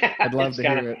 I'd love to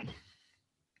hear it.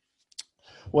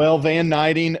 Well, Van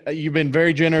Niding, you've been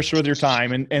very generous with your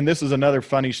time. And this is another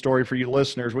funny story for you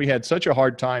listeners. We had such a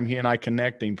hard time, he and I,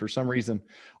 connecting. For some reason,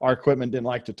 our equipment didn't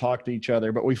like to talk to each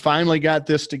other. But we finally got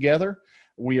this together.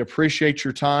 We appreciate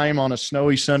your time on a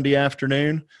snowy Sunday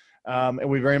afternoon. And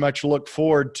we very much look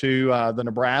forward to the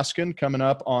Nebraskan coming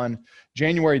up on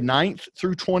January 9th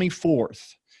through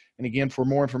 24th. And again, for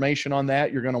more information on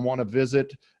that, you're going to want to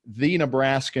visit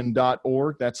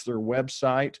thenebraskan.org. That's their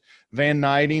website. Van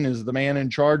Niding is the man in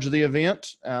charge of the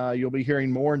event. You'll be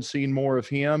hearing more and seeing more of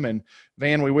him. And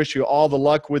Van, we wish you all the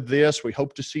luck with this. We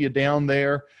hope to see you down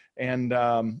there, and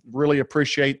really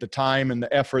appreciate the time and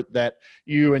the effort that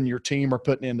you and your team are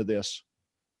putting into this.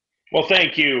 Well,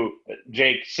 thank you,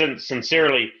 Jake.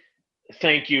 Sincerely,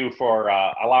 thank you for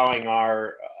allowing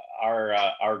our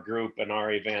group and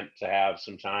our event to have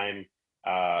some time.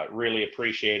 Really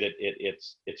appreciate it.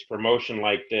 It's promotion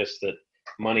like this that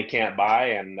money can't buy,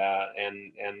 and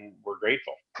we're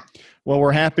grateful. Well,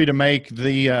 we're happy to make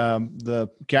the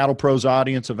Cattle Pros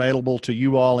audience available to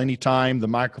you all anytime. The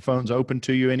microphone's open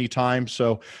to you anytime.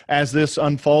 So as this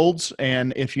unfolds,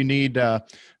 and if you need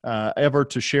ever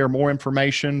to share more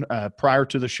information prior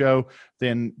to the show,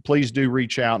 then please do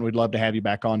reach out, and we'd love to have you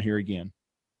back on here again.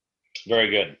 Very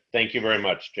good. Thank you very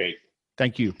much, Jake.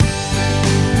 Thank you.